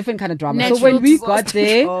but a different kind of drama. Natural so when we disaster. got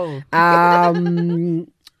there,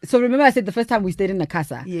 so remember I said the first time we stayed in a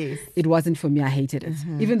casa. Yes. It wasn't for me. I hated it.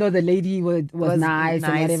 Even though the lady was nice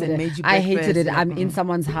and whatever. and made you I hated it. breakfast, I'm in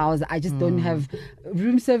someone's house. I just don't have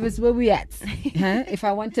room service where we at. Huh? If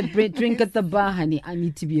I want to drink at the bar, honey, I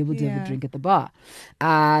need to be able to have a drink at the bar.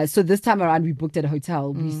 So this time around, we booked at a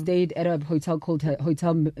hotel. We stayed at a hotel called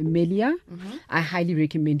Hotel Melia. I highly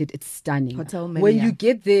recommend it. It's stunning. Hotel When Melia. you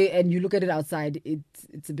get there and you look at it outside, it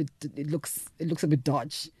looks a bit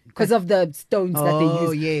dodgy because of the stones that they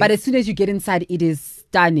use. Yes. But as soon as you get inside, it is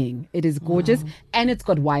stunning. It is gorgeous, and it's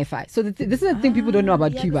got Wi-Fi. So this is the thing people don't know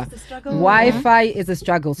about Cuba. this is the struggle. Wi-Fi is a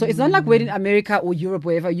struggle. So it's not like we're in America or Europe,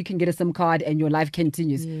 wherever you can get a SIM card and your life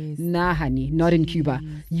continues. Yes. Nah, honey, not in Cuba.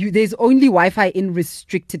 There's only Wi-Fi in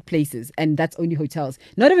restricted places, and that's only hotels.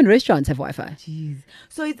 Not even restaurants have Wi-Fi. Jeez.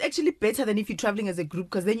 So it's actually better than if you're traveling as a group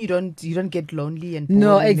because then you don't get lonely and bored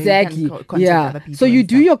No, and then you exactly. can contact Yeah. other people So you and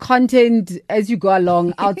do stuff. your content as you go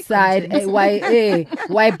along outside.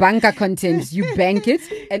 Why banker content? You bank it,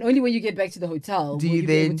 and only when you get back to the hotel Do will you you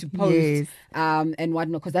be able then- to post yes. and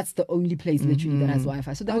whatnot, because that's the only place literally that has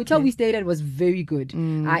Wi-Fi. So the hotel we stayed at was very good.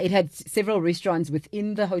 It had several restaurants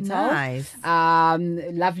within the hotel. Nice.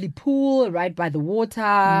 Lovely pool right by the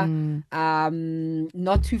water.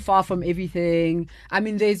 Not too far from everything. I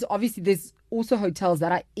mean, there's also hotels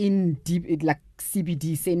that are in deep, like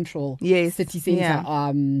CBD central, Yes, city center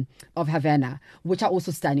of Havana, which are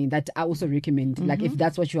also stunning. That I also recommend. Like if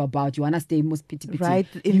that's what you're about, you wanna stay most pity, Right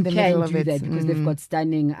in you the can middle of do it. that because they've got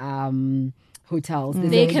stunning hotels.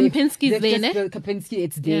 The Kempinski's they've there, just ne? built Kempinski,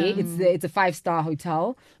 it's there. Yeah. It's a 5-star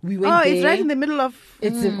hotel. We went Oh, there. it's right in the middle of.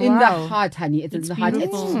 It's in the wow. heart, honey. It's in the heart. It's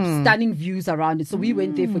beautiful. stunning views around it. So we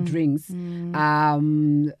went there for drinks.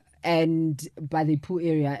 And by the pool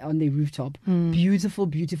area on the rooftop. Beautiful,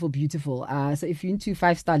 beautiful, beautiful. So if you're into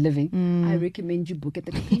 5-star living, I recommend you book at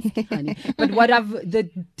the Kempinski, honey. But the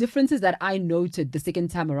differences that I noted the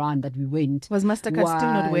second time around that we went Was MasterCard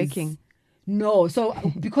still not working? No, so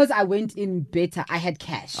because I went in better, I had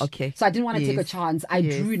cash. Okay. So I didn't want to take a Yes. chance. I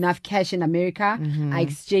Yes. drew enough cash in America. I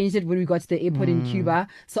exchanged it when we got to the airport in Cuba.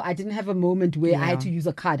 So I didn't have a moment where I had to use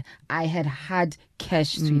a card. I had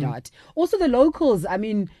cash, sweetheart. Also the locals, I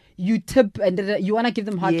mean, you tip and you want to give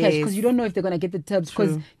them hard cash because Yes. you don't know if they're going to get the tips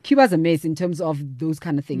because Cuba's a mess in terms of those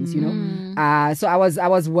kind of things, you know. So I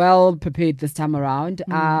was well prepared this time around.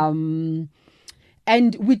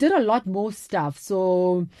 And we did a lot more stuff.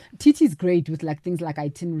 So Titi's great with like things like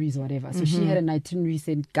itineraries or whatever. So she had an itinerary,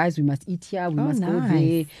 said, guys, we must eat here. We must go there.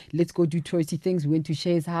 nice. Let's go do touristy things. We went to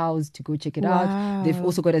Shay's house to go check it Wow. out. They've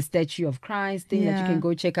also got a statue of Christ thing that you Yeah. can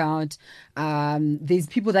go check out. There's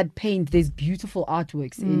people that paint. There's beautiful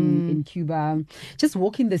artworks in Cuba. Just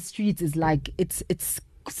walking the streets is like, it's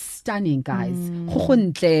stunning, guys.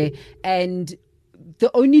 And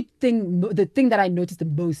the thing that I noticed the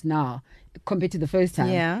most now compared to the first time,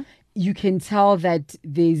 Yeah. you can tell that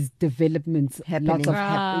there's developments Happening.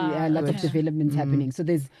 lots of developments happening. So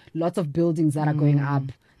there's lots of buildings that are going up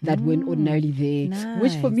that weren't ordinarily there,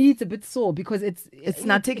 which for Nice. me it's a bit sore because it's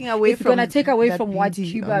not taking away it's from gonna take away that from what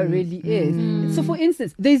beauty. Cuba really is. So for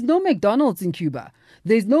instance, there's no McDonald's in Cuba.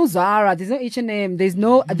 There's no Zara. There's no H&M. There's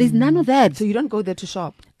none of that. So you don't go there to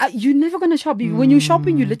shop. You're never going to shop. When you're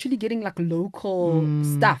shopping, you're literally getting like local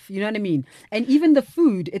stuff. You know what I mean? And even the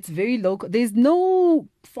food, it's very local. There's no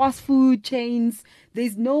fast food chains.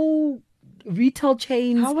 There's no retail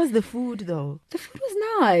chains. How was the food though? The food was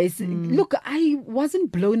nice. Look, I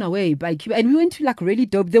wasn't blown away by Cuba. And we went to like really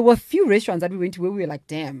dope. There were a few restaurants that we went to where we were like,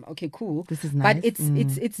 damn, okay, cool. This is nice. But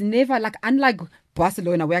it's never like, unlike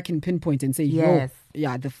Barcelona where I can pinpoint and say, Yes.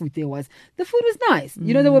 yeah, the food was nice.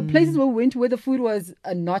 You know, there were places where we went to where the food was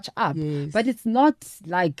a notch up. Yes. But it's not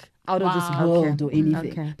like out of this Wow. world Okay. or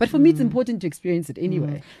anything. Okay. But for me, it's important to experience it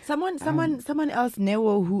anyway. Someone else,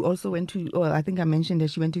 Neo, who also went to, I think I mentioned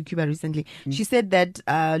that she went to Cuba recently. She said that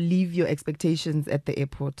leave your expectations at the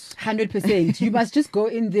airport. 100%. You must just go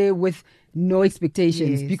in there with no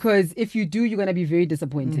expectations, Yes. because if you do, you're going to be very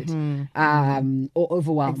disappointed or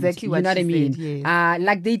overwhelmed. Exactly what you know what she I mean? said, yes.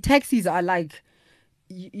 Like the taxis are like,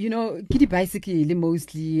 kitty bicycle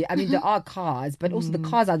mostly. I mean, there are cars, but also the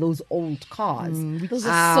cars are those old cars. Those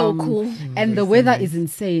are so cool. And the weather is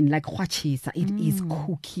insane. Like, Huachisa, it is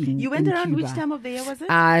cooking. You went in around Cuba. which time of the year was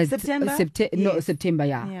it? September? No, Yes. September,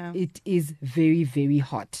 yeah. Yeah. It is very, very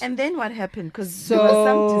hot. And then what happened? Because there was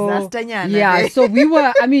some disaster. Yeah, so we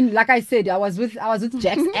were, I mean, like I said, I was with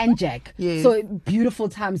Jax and Jack. Yes. So beautiful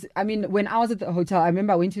times. I mean, when I was at the hotel, I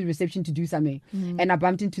remember I went to the reception to do something and I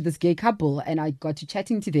bumped into this gay couple and I got to chatting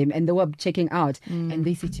to them and they were checking out and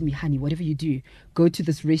they said to me, honey, whatever you do, go to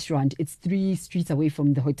this restaurant. It's 3 streets away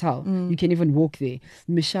from the hotel. You can even walk there.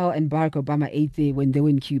 Michelle and Barack Obama ate there when they were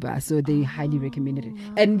in Cuba. So they highly recommended it.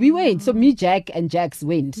 And we went. So me, Jack and Jax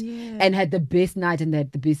went and had the best night and they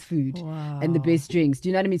had the best food and the best drinks. Do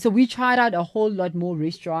you know what I mean? So we tried out a whole lot more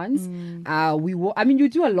restaurants. You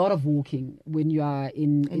do a lot of walking when you are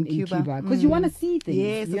in Cuba because you want to see things.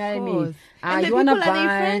 Yes, you know of what I mean? course. And the you wanna people, are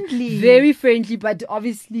they friendly? Very friendly, but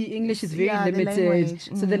obviously English is very the limited. language.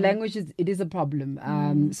 So the language is a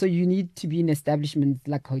problem. So you need to be in establishments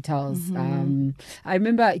like hotels. I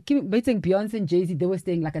remember meeting Beyonce and Jay-Z, they were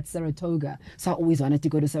staying like at Saratoga. So I always wanted to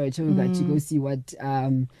go to Saratoga to go see what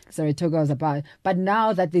Saratoga was about. But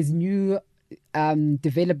now that there's new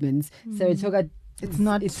developments, Saratoga,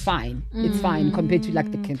 it's fine. It's fine compared to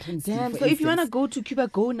like the Kempinski. Damn. So if you want to go to Cuba,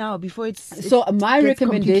 go now before it's. So my gets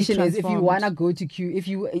recommendation completely is if you transformed. want to go to Cuba,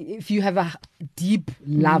 if you have a deep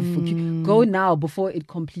love for Cuba, go now before it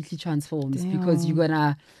completely transforms because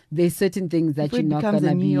there's certain things that Before you're it not becomes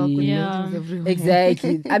gonna a New York with be. buildings everywhere.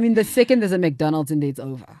 Exactly. I mean, the second there's a McDonald's in there, it's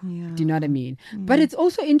over. Yeah. Do you know what I mean? But it's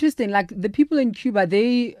also interesting. Like the people in Cuba,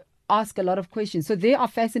 they ask a lot of questions. So they are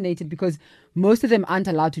fascinated because most of them aren't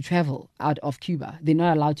allowed to travel out of Cuba. They're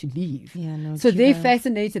not allowed to leave. Yeah, no, so they're Cuba-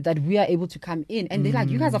 fascinated that we are able to come in. And they're like,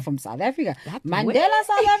 you guys are from South Africa. Mandela, way.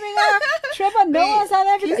 South Africa. Trevor Noah, South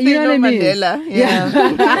Africa. Please You know say what I no mean? Mandela.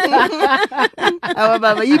 Yeah. Our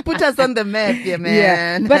Baba, you put us on the map, yeah, man.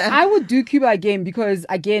 Yeah, but I would do Cuba again because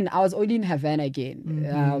again I was only in Havana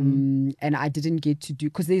again, and I didn't get to do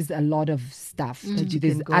because there's a lot of stuff. you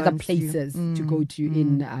There's can go other and see. places to go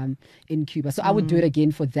to in Cuba, so I would do it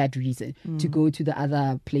again for that reason to go to the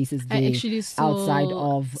other places there I actually saw outside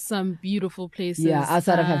of some beautiful places.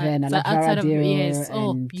 outside of Havana, like outside of Varadero yes,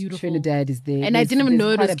 and beautiful. Trinidad is there, And I didn't even know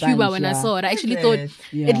it was there's quite a Cuba bunch, when I yeah. saw it. I actually Is thought it?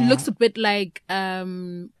 it Yeah. looks a bit like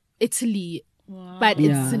Italy, but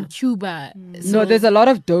Yeah. it's in Cuba. No, So- there's a lot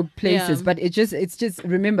of dope places, Yeah. but it's just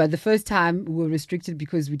remember the first time we were restricted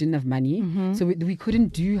because we didn't have money, so we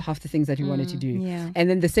couldn't do half the things that we wanted to do. Yeah. And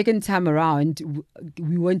then the second time around,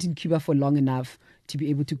 we weren't in Cuba for long enough to be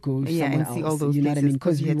able to go Yeah, somewhere and see else. all those you know what I places mean?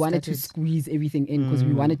 'cause Because you we had wanted to started. squeeze everything in because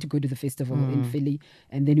we wanted to go to the festival in Philly,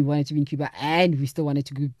 and then we wanted to be in Cuba, and we still wanted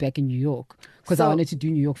to go back in New York because I So- wanted to do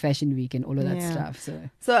New York Fashion Week and all of that Yeah. stuff.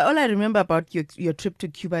 So all I remember about your trip to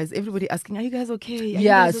Cuba is everybody asking, "Are you guys okay? Are you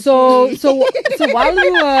Yeah, guys so okay?" so while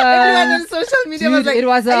we were Everyone on social media was dude, like, it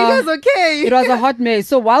was "Are you guys okay?" It was a hot mess.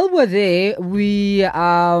 So while we were there, we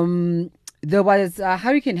there was a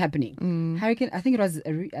hurricane happening. Hurricane, I think it was.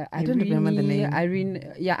 I don't remember the name. Irene,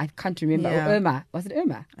 yeah, I can't remember. Yeah. Or Irma. Was it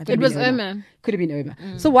Irma? It was Irma. Could have been Irma.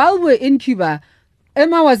 So while we were in Cuba,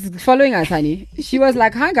 Irma was following us, honey. She was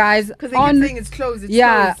like, "Hi guys, Because they keep saying it's closed. It's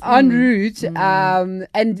yeah, closed. en route.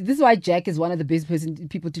 And this is why Jack is one of the best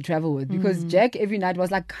people to travel with because Jack every night was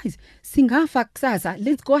like, guys, singafa kusasa,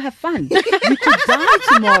 let's go have fun. We could die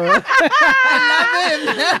tomorrow.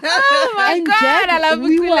 Oh my And God, Jack, I love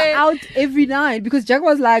we were Ukule. out every night because Jack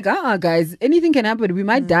was like, guys, anything can happen. We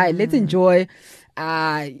might die. Let's enjoy.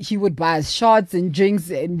 He would buy us shots and drinks,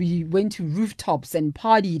 and we went to rooftops and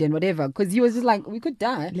partied and whatever because he was just like, we could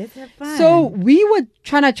die. Let's have fun. So we were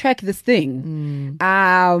trying to track this thing,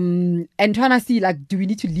 and trying to see like, do we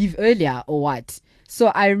need to leave earlier or what? So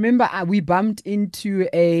I remember we bumped into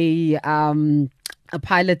a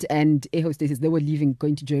pilot and air hostesses. They were leaving,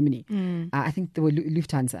 going to Germany. I think they were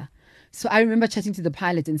Lufthansa. So I remember chatting to the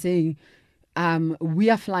pilot and saying, we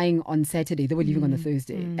are flying on Saturday. They were leaving on the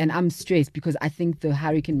Thursday. And I'm stressed because I think the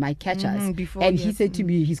hurricane might catch us. before, And he yes. said to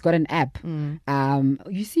me, he's got an app.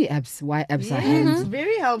 You see apps, why apps are Yes, hands.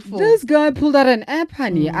 very helpful. This guy pulled out an app,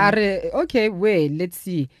 honey. Okay, wait, let's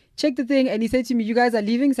see. Check the thing. And he said to me, you guys are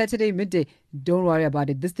leaving Saturday midday. don't worry about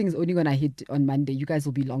it. This thing is only gonna hit on Monday. You guys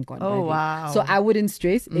will be long gone. by then." Wow. So I wouldn't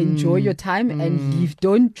stress. Enjoy your time and leave.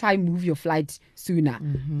 Don't try move your flight sooner.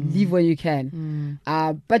 Leave when you can.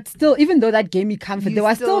 But still, even though that gave me comfort, there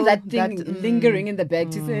was still that thing lingering in the back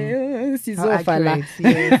to say, accurate,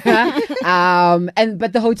 yes.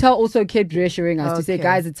 but the hotel also kept reassuring us to say,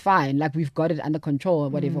 guys, it's fine. Like, we've got it under control or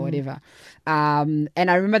whatever. And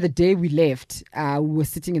I remember the day we left, we were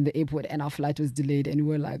sitting in the airport and our flight was delayed and we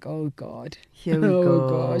were like, oh God, here we go. Oh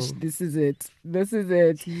gosh, this is it.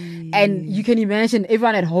 Jeez. And you can imagine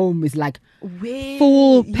everyone at home is like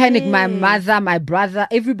full panic. My mother, my brother,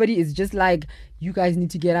 everybody is just like, you guys need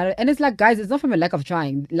to get out of it. And it's like, guys, it's not from a lack of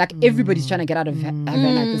trying. Like, everybody's trying to get out of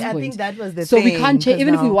Havana at this point. I think that was the so thing. We can't change.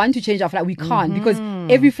 Even if we want to change our flight, we can't because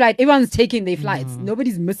every flight, everyone's taking their flights.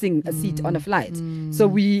 Nobody's missing a seat on a flight. So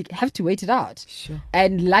we have to wait it out. Sure.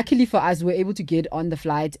 And luckily for us, we're able to get on the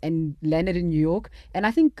flight and landed in New York. And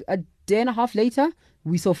I think a day and a half later,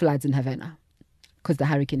 we saw floods in Havana because the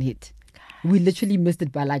hurricane hit. We literally missed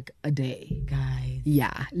it by like a day. Guys.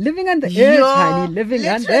 Yeah. Living on the edge, honey. Living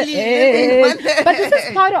on the edge. But this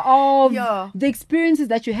is part of the experiences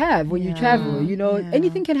that you have when you travel. You know,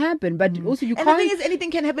 anything can happen, but also you can't. And the thing is, anything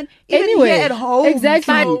can happen even here at home.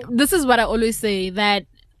 Exactly. But this is what I always say, that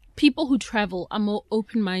people who travel are more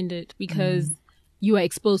open-minded because you are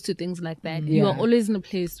exposed to things like that. You are always in a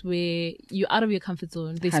place where you're out of your comfort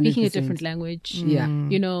zone. They're speaking a 100%. different language. Yeah.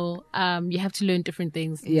 You know, you have to learn different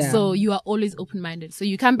things. Yeah. So you are always open-minded. So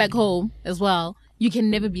you come back home as well, you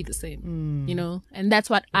can never be the same, you know? And that's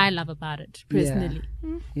what I love about it, personally.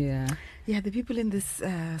 Yeah. Yeah, the people in this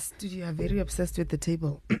studio are very obsessed with the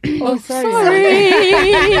table. Oh, sorry.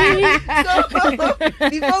 So,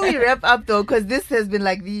 before we wrap up though, because this has been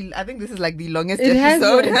like I think this is like the longest It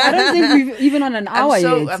episode. I don't think we've even on an hour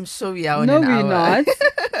yet. I'm sure we are on no, an hour. we're not.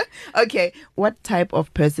 Okay, what type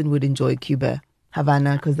of person would enjoy Cuba?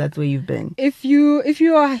 Havana, because that's where you've been. If you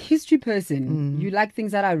are a history person, you like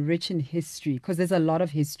things that are rich in history, because there's a lot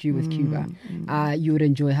of history with Cuba. You would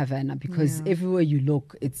enjoy Havana because everywhere you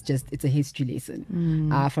look, it's a history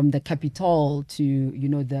lesson. From the Capitol to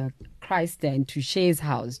the Christ stand to Shea's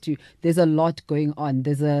house there's a lot going on.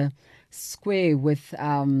 There's a square with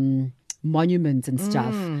monuments and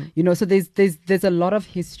stuff. So there's a lot of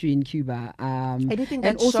history in Cuba. Anything that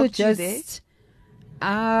and also shocked you there?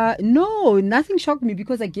 No, nothing shocked me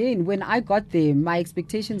because again, when I got there, my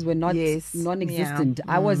expectations were non-existent.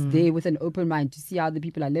 I was there with an open mind to see how the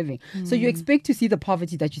people are living. So you expect to see the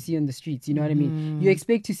poverty that you see on the streets. You know what I mean? You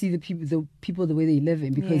expect to see the people the way they live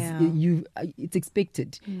in because it's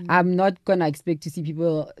expected. I'm not gonna expect to see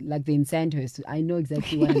people like they're in Sandhurst. I know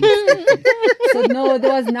exactly what I'm expecting. So no,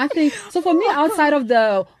 there was nothing. So for me, outside of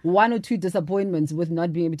the one or two disappointments with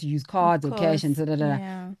not being able to use cards or cash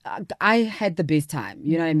and I had the best time.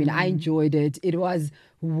 You know what I mean? I enjoyed it. It was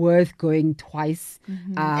worth going twice.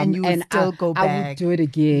 And you would still go back. I would do it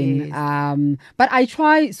again. Yes. But I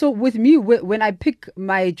try. So with me, when I pick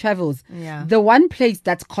my travels, the one place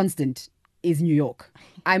that's constant is New York.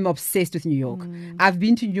 I'm obsessed with New York. I've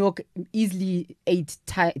been to New York easily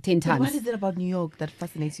 10 times. What is it about New York that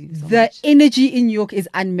fascinates you so the much? energy in New York is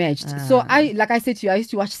unmatched. So like I said to you, I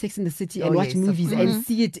used to watch Sex in the City and watch movies and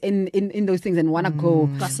see it in those things and want to go.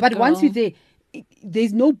 But once you're there,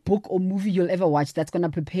 there's no book or movie you'll ever watch that's going to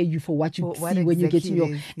prepare you for what you see when you get to New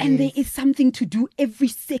York. And there is something to do every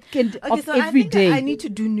second of every day. I need to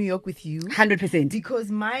do New York with you. 100%. Because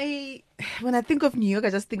when I think of New York,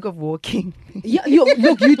 I just think of walking. Yeah,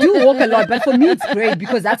 look, you do walk a lot, but for me it's great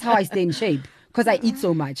because that's how I stay in shape. Because I eat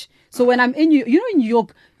so much. So when I'm in New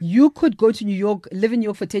York, you could go to New York, live in New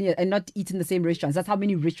York for 10 years and not eat in the same restaurants. That's how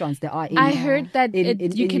many restaurants there are. I heard that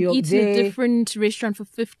you can eat in a different restaurant for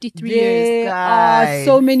 53 years. There are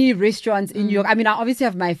so many restaurants in New York. I mean, I obviously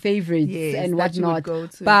have my favorites and whatnot.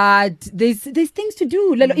 But there's things to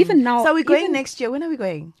do. Even now. So we're going next year. When are we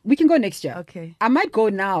going? We can go next year. Okay. I might go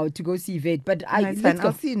now to go see Yvette, but I'll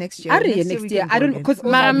see you next year. Next year. I don't know. Because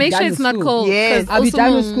make sure it's not cold. Yes. I'll be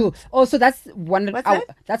done with school. Oh, so that's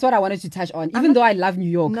that's what I wanted to touch on. Even though I love New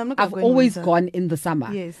York, I've always gone in the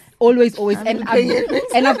summer. Yes. Always. And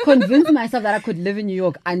I've convinced myself that I could live in New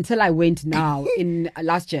York until I went now in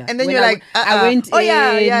last year. And then you're like, I went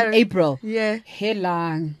in April. Yeah.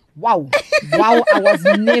 Helang. Wow, I was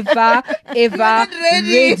never, ever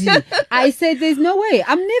ready. I said, there's no way.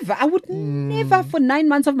 I would never for 9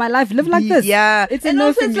 months of my life live like this. Yeah. It's and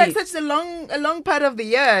also it's me. like such a long part of the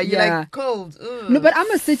year. You're like cold. Ugh. No, but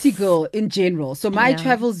I'm a city girl in general. So my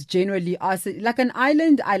travels generally are like an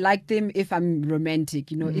island. I like them if I'm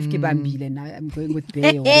romantic, if Kibambile and I'm going with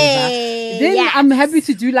Bay or whatever. Then I'm happy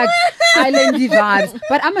to do like islandy vibes.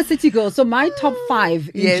 But I'm a city girl. So my top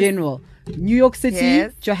 5 in general. New York City,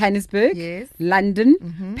 Yes. Johannesburg, Yes.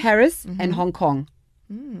 London, Paris, and Hong Kong.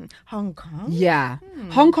 Hong Kong. Yeah.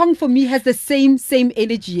 Hong Kong for me has the same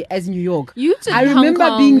energy as New York. You did I remember Hong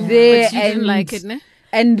Kong, being there but you and didn't like it, ne?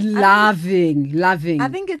 and loving. I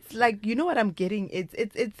think it's like, you know what I'm getting. It's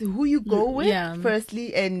who you go with, Yeah.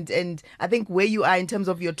 firstly, and I think where you are in terms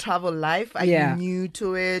of your travel life. Are Yeah. you new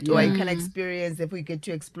to it, or you can experience if we get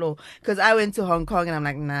to explore? Because I went to Hong Kong and I'm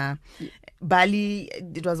like, nah. Bali,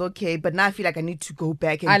 it was okay, but now I feel like I need to go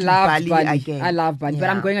back and I do love Bali again. I love Bali, but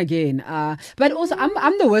I'm Yeah. going again. But also,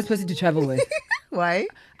 I'm the worst person to travel with. Why?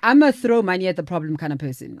 I'm a throw money at the problem kind of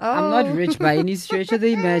person. I'm not Oh. rich by any stretch of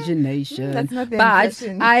the imagination. That's not the but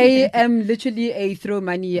impression. I am literally a throw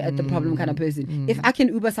money at the problem kind of person. If I can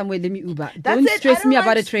Uber somewhere, let me Uber. Don't it. I stress don't me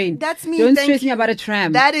about a want- train. That's me. Don't Thank stress me you. about a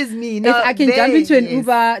tram. That is me. If No, I can jump into an yes.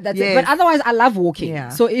 Uber, that's it. Yes. But otherwise, I love walking. Yeah.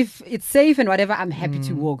 So if it's safe and whatever, I'm happy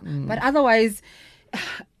to walk. But otherwise,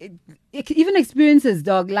 even experiences,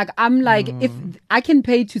 dog. Like I'm like, if I can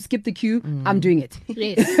pay to skip the queue, I'm doing it.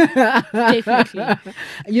 Yes, definitely.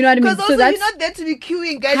 You know what I mean? Because also you're not there to be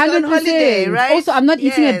queuing, guys. You're on 100%. holiday, right? Also, I'm not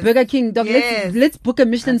eating Yes. at Burger King, dog. Yes. Let's book a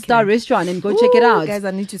Michelin star restaurant and go check it Ooh, out. guys.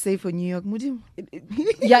 I need to say for New York, Mudim.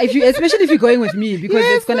 Yeah, especially if you're going with me, because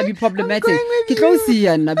Yes, it's gonna be problematic. I'm going with Get you. close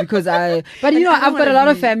here, Anna, because but you And know, I don't I've got a wanna lot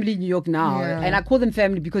of be- family in New York now, Yeah. and I call them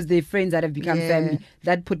family because they're friends that have become Yeah. family.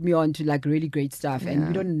 That put me on to like really great stuff, and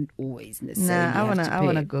we don't always necessarily. Nah, I have wanna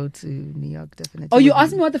to pay. go to New York definitely. Oh, you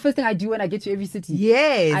asked me what the first thing I do when I get to every city?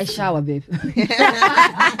 Yes. I shower, babe.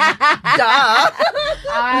 Duh.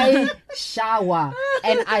 I shower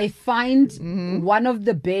and I find Mm-hmm. one of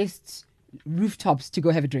the best rooftops to go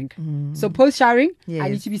have a drink. So post showering, I Yes.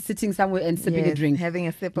 need to be sitting somewhere and sipping a Yes, drink. having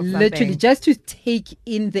a sip of Literally, something. just to take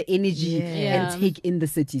in the energy Yeah. and take in the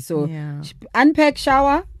city. So Yeah. unpack,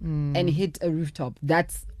 shower, and hit a rooftop.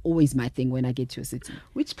 That's always my thing when I get to a city.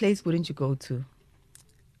 Which place wouldn't you go to?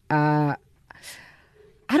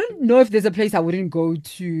 I don't know if there's a place I wouldn't go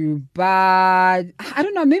to, but I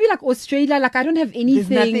don't know. Maybe like Australia. Like I don't have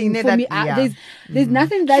anything nothing for that- me. yeah. There's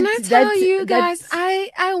nothing that. Can I tell that- you that- guys?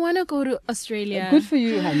 I want to go to Australia. Good for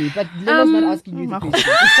you, honey. But Lila's not asking you the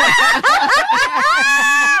question.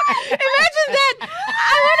 Imagine that.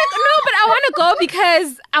 I want to go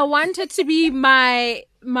because I want it to be my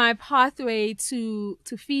pathway to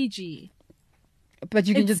Fiji. But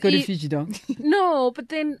you can It's just go to e- Fiji, though. No, but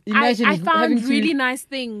then Imagine I having found to- really nice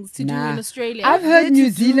things to do in Australia. I've heard There New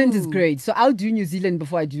to Zealand do. is great, so I'll do New Zealand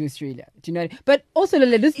before I do Australia. Do you know? But also,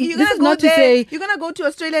 Lele, this You're is gonna go not to there. say. You're gonna go to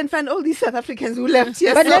Australia and find all these South Africans who left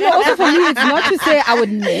here. But Lele, also for me, it's not to say I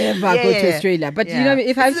would never go to Australia. But you know,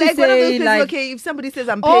 if I have It's to like one of those say, places, like, okay, if somebody says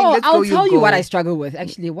I'm paying, oh, let's go. I'll tell you go. what I struggle with.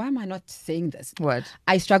 Actually, why am I not saying this? What?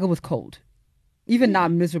 I struggle with cold. Even now,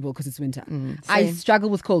 I'm miserable because it's winter. I same. struggle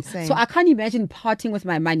with cold. Same. So I can't imagine parting with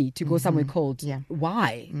my money to go somewhere cold. Yeah.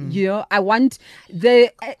 Why? You know, I want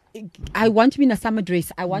to be in a summer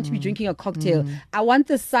dress. I want to be drinking a cocktail. I want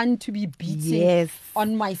the sun to be beating Yes.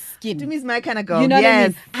 on my skin. To me, is my kind of girl. You know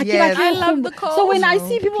yes. what I mean? yes. I love the cold. So when I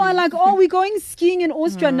see people are like, "Oh, we're going skiing in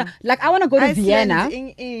Austria," now, like I want to go to Iceland, Vienna.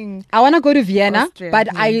 in. I want to go to Vienna, Austria, but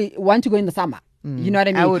yeah. I want to go in the summer. You know what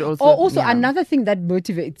I mean? I would also, Or also yeah. another thing that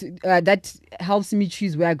motivates, that helps me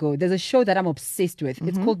choose where I go. There's a show that I'm obsessed with.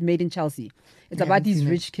 It's called Made in Chelsea. It's about these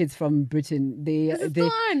rich kids from Britain. They, This is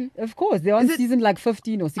fun. of course, they're on it- season like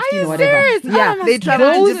 15 or 16 you or whatever. serious? Oh, Yeah, I must They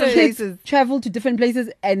travel to those different kids places. travel to different places,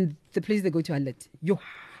 and the place they go to are lit. Yo.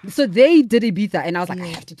 So they did Ibiza, and I was like, I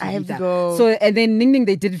have to do I have to Ibiza. go. So and then Ning Ning,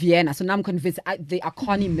 they did Vienna. So now I'm convinced. I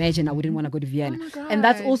can't imagine I wouldn't want to go to Vienna. And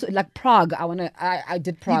that's God. also like Prague. I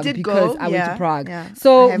did Prague did because go? I went to Yeah, Prague. yeah. I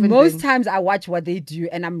So haven't most been. times I watch what they do,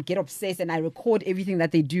 and I'm get obsessed, and I record everything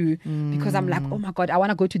that they do because I'm like, oh my god, I want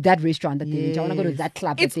to go to that restaurant that they went to. I want to go to that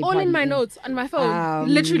club. It's that they all in party my notes on my phone.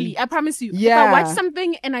 Literally, I promise you. If yeah. I watch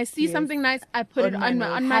something and I see something nice, I put it on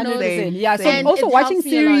my notes. 100%. Yeah. So And also it watching helps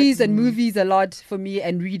me a lot. series and movies a lot for me,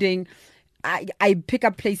 and reading. I pick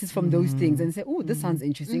up places from those things and say, oh, this sounds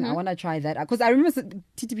interesting. I want to try that. Because I remember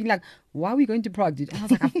Titi being like, why are we going to Prague, dude? And I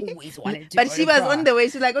was like, I've always wanted to But go she to was Prague. on the way.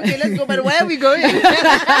 She's like, okay, let's go. But where are we going? But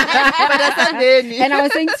that's not there. And I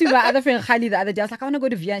was saying to my other friend Khali the other day, I was like, I want to go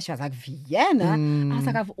to Vienna. She was like, Vienna? I was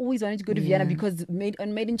like, I've always wanted to go to Vienna because Made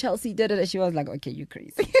in Chelsea did it. She was like, okay, you're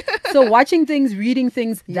crazy. So watching things, reading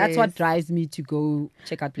things, that's what Yes. drives me to go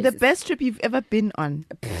check out The places. best trip you've ever been on?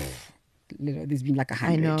 there's been like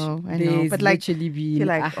 100. I know. There's But like, literally been feel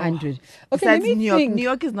like, 100. Okay, besides let me New York. think. New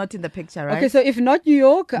York is not in the picture, right? Okay, so if not New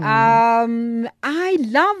York, I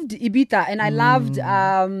loved Ibiza and I loved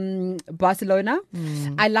Barcelona.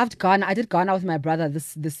 I loved Ghana. I did Ghana with my brother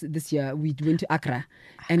this year. We went to Accra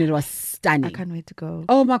and it was stunning. I can't wait to go.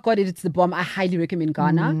 Oh my God, it's the bomb. I highly recommend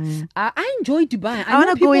Ghana. I enjoy Dubai. I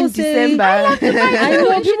want to go in December. I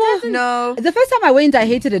know people. No. The first time I went, I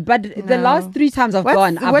hated it, but the last 3 times I've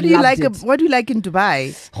gone, I've what do you loved like? it. What do you like in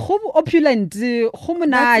Dubai? Opulent,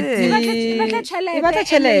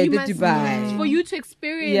 Dubai. For you to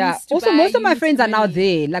experience. Yeah. Dubai, Also, most of my you friends need are now money.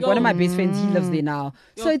 there. Like one of my best friends, he lives there now.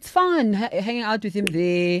 So it's fun hanging out with him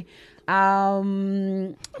there.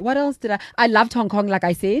 What else did I loved Hong Kong, like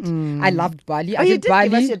I said. I loved Bali. Oh, I you did did Bali.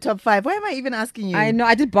 give us your top 5. Why am I even asking you? I know.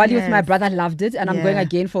 I did Bali with my Yes. brother. Loved it, and I'm going Yeah.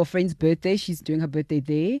 again for a friend's birthday. She's doing her birthday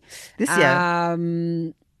there This year?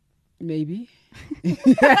 Maybe.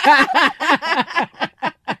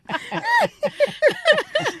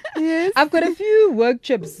 Yes. I've got a few work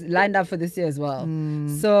trips lined up for this year as well.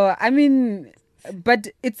 So I mean, but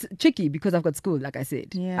it's tricky because I've got school, like I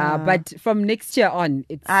said. Yeah. But from next year on,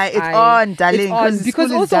 it's on, darling, It's on 'cause because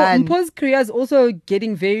school is also done. Mpo's career is also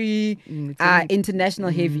getting very it's international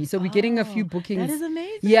heavy. So we're getting a few bookings. that is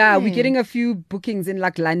amazing. Yeah, we're getting a few bookings in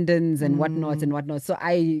like London's and whatnot. So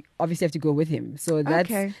I obviously have to go with him. So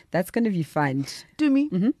that's going to be fun.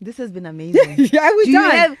 Tumi, this has been amazing. Yeah, we're Do you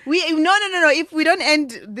done. have no. If we don't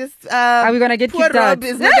end this, Are we gonna get poor kicked out? Rob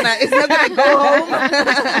is not gonna go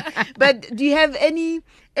home. But do you have any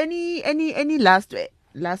last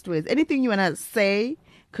words? Anything you wanna say?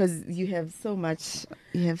 Because you have so much.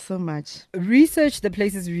 Research the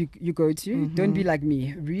places you go to. Don't be like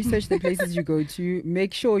me. Research the places you go to.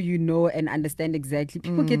 Make sure you know and understand exactly.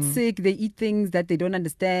 People get sick. They eat things that they don't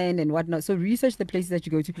understand and whatnot. So research the places that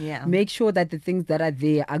you go to. Yeah. Make sure that the things that are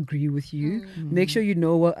there agree with you. Make sure you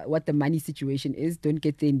know what the money situation is. Don't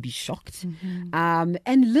get there and be shocked.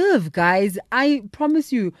 And live, guys. I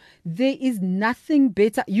promise you, there is nothing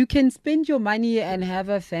better. You can spend your money and have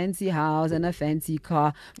a fancy house and a fancy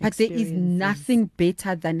car, but there is nothing better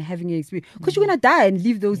than having an experience, because you're gonna die and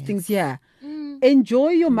leave those things here. Enjoy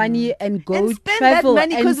your money and go And spend travel that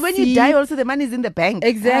money, because when you die, also the money is in the bank.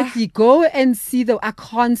 Exactly. Go and see I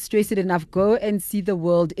can't stress it enough. Go and see the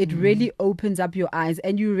world. It really opens up your eyes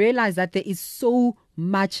and you realize that there is so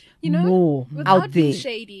much more without out being there.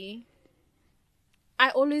 shady, I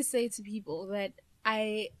always say to people that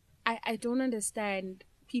I don't understand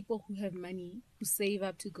people who have money who save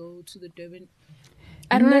up to go to the Durban.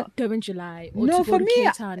 I don't know, Durban July. Or to go to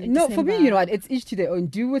Cape Town in for me, December. you know what? It's each to their own.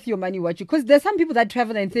 Do with your money what you. Because there's some people that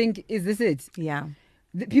travel and think, "Is this it?" Yeah.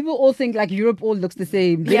 People all think like Europe all looks the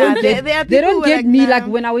same. They Yeah, don't there are get, people they don't who are get like, me. nah. Like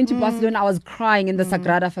when I went to Barcelona, I was crying in the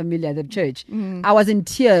Sagrada Familia, the church. I was in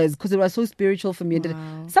tears because it was so spiritual for me.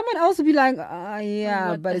 And someone else would be like, yeah,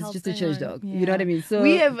 what but the it's hell's just a going church on? dog. You know what I mean? So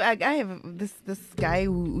I have this guy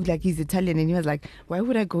who like he's Italian and he was like, why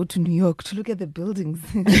would I go to New York to look at the buildings?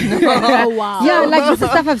 Oh wow. yeah, like this is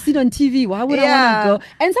stuff I've seen on TV. Why would I Yeah. want to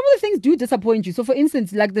go? And some of the things do disappoint you. So, for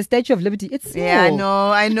instance, like the Statue of Liberty, it's small. Yeah, I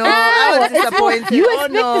know. I was disappointed. You Oh,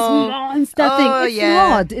 expect no. this monster thing. Oh, It's yeah.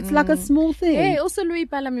 not. It's like a small thing. Hey, also Louis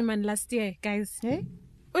Palami man last year, guys. Hey?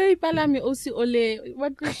 Louis Palami also Ole.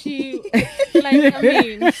 What was she like? I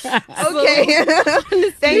mean, Okay.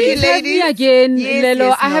 Thank you, Please have me ladies. again, Yes, Lelo.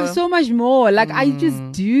 yes, I have no. so much more. Like I just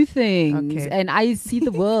do things Okay. and I see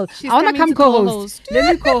the world. She's I want to coming come to co-host.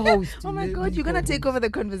 Let me co-host. Oh my God, you're gonna take over the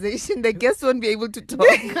conversation. The guests won't be able to talk.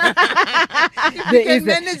 There can is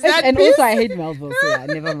manage that and piece. also I hate Melville, so yeah,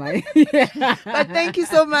 never mind. But thank you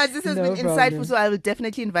so much. This has No been problem. insightful. So I will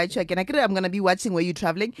definitely invite you again. I'm gonna be watching where you're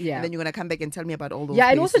traveling. Yeah. And then you're gonna come back and tell me about all those Yeah,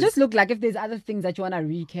 and also places. just look like if there's other things that you want to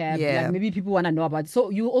recap, Yeah. like maybe people want to know about.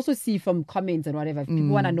 So you also see from comments and whatever, if people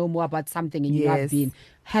want to know more about something and you have Yes. been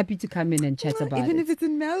happy to come in and chat about Even it. if it's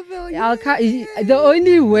in Melville. I'll the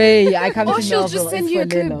only way I come or to she'll Melville just send is you a for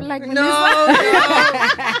clip Lelo. like No,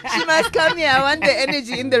 she must come here. I want the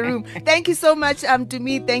energy in the room. Thank you so much, to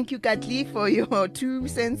me. Thank you, Katli, for your 2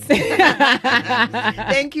 cents.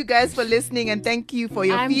 Thank you guys for listening and thank you for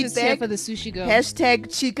your I'm just here feedback. for the sushi girl.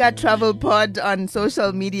 #Chica Travel Pod on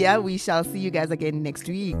social media. We shall see you guys again next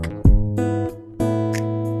week.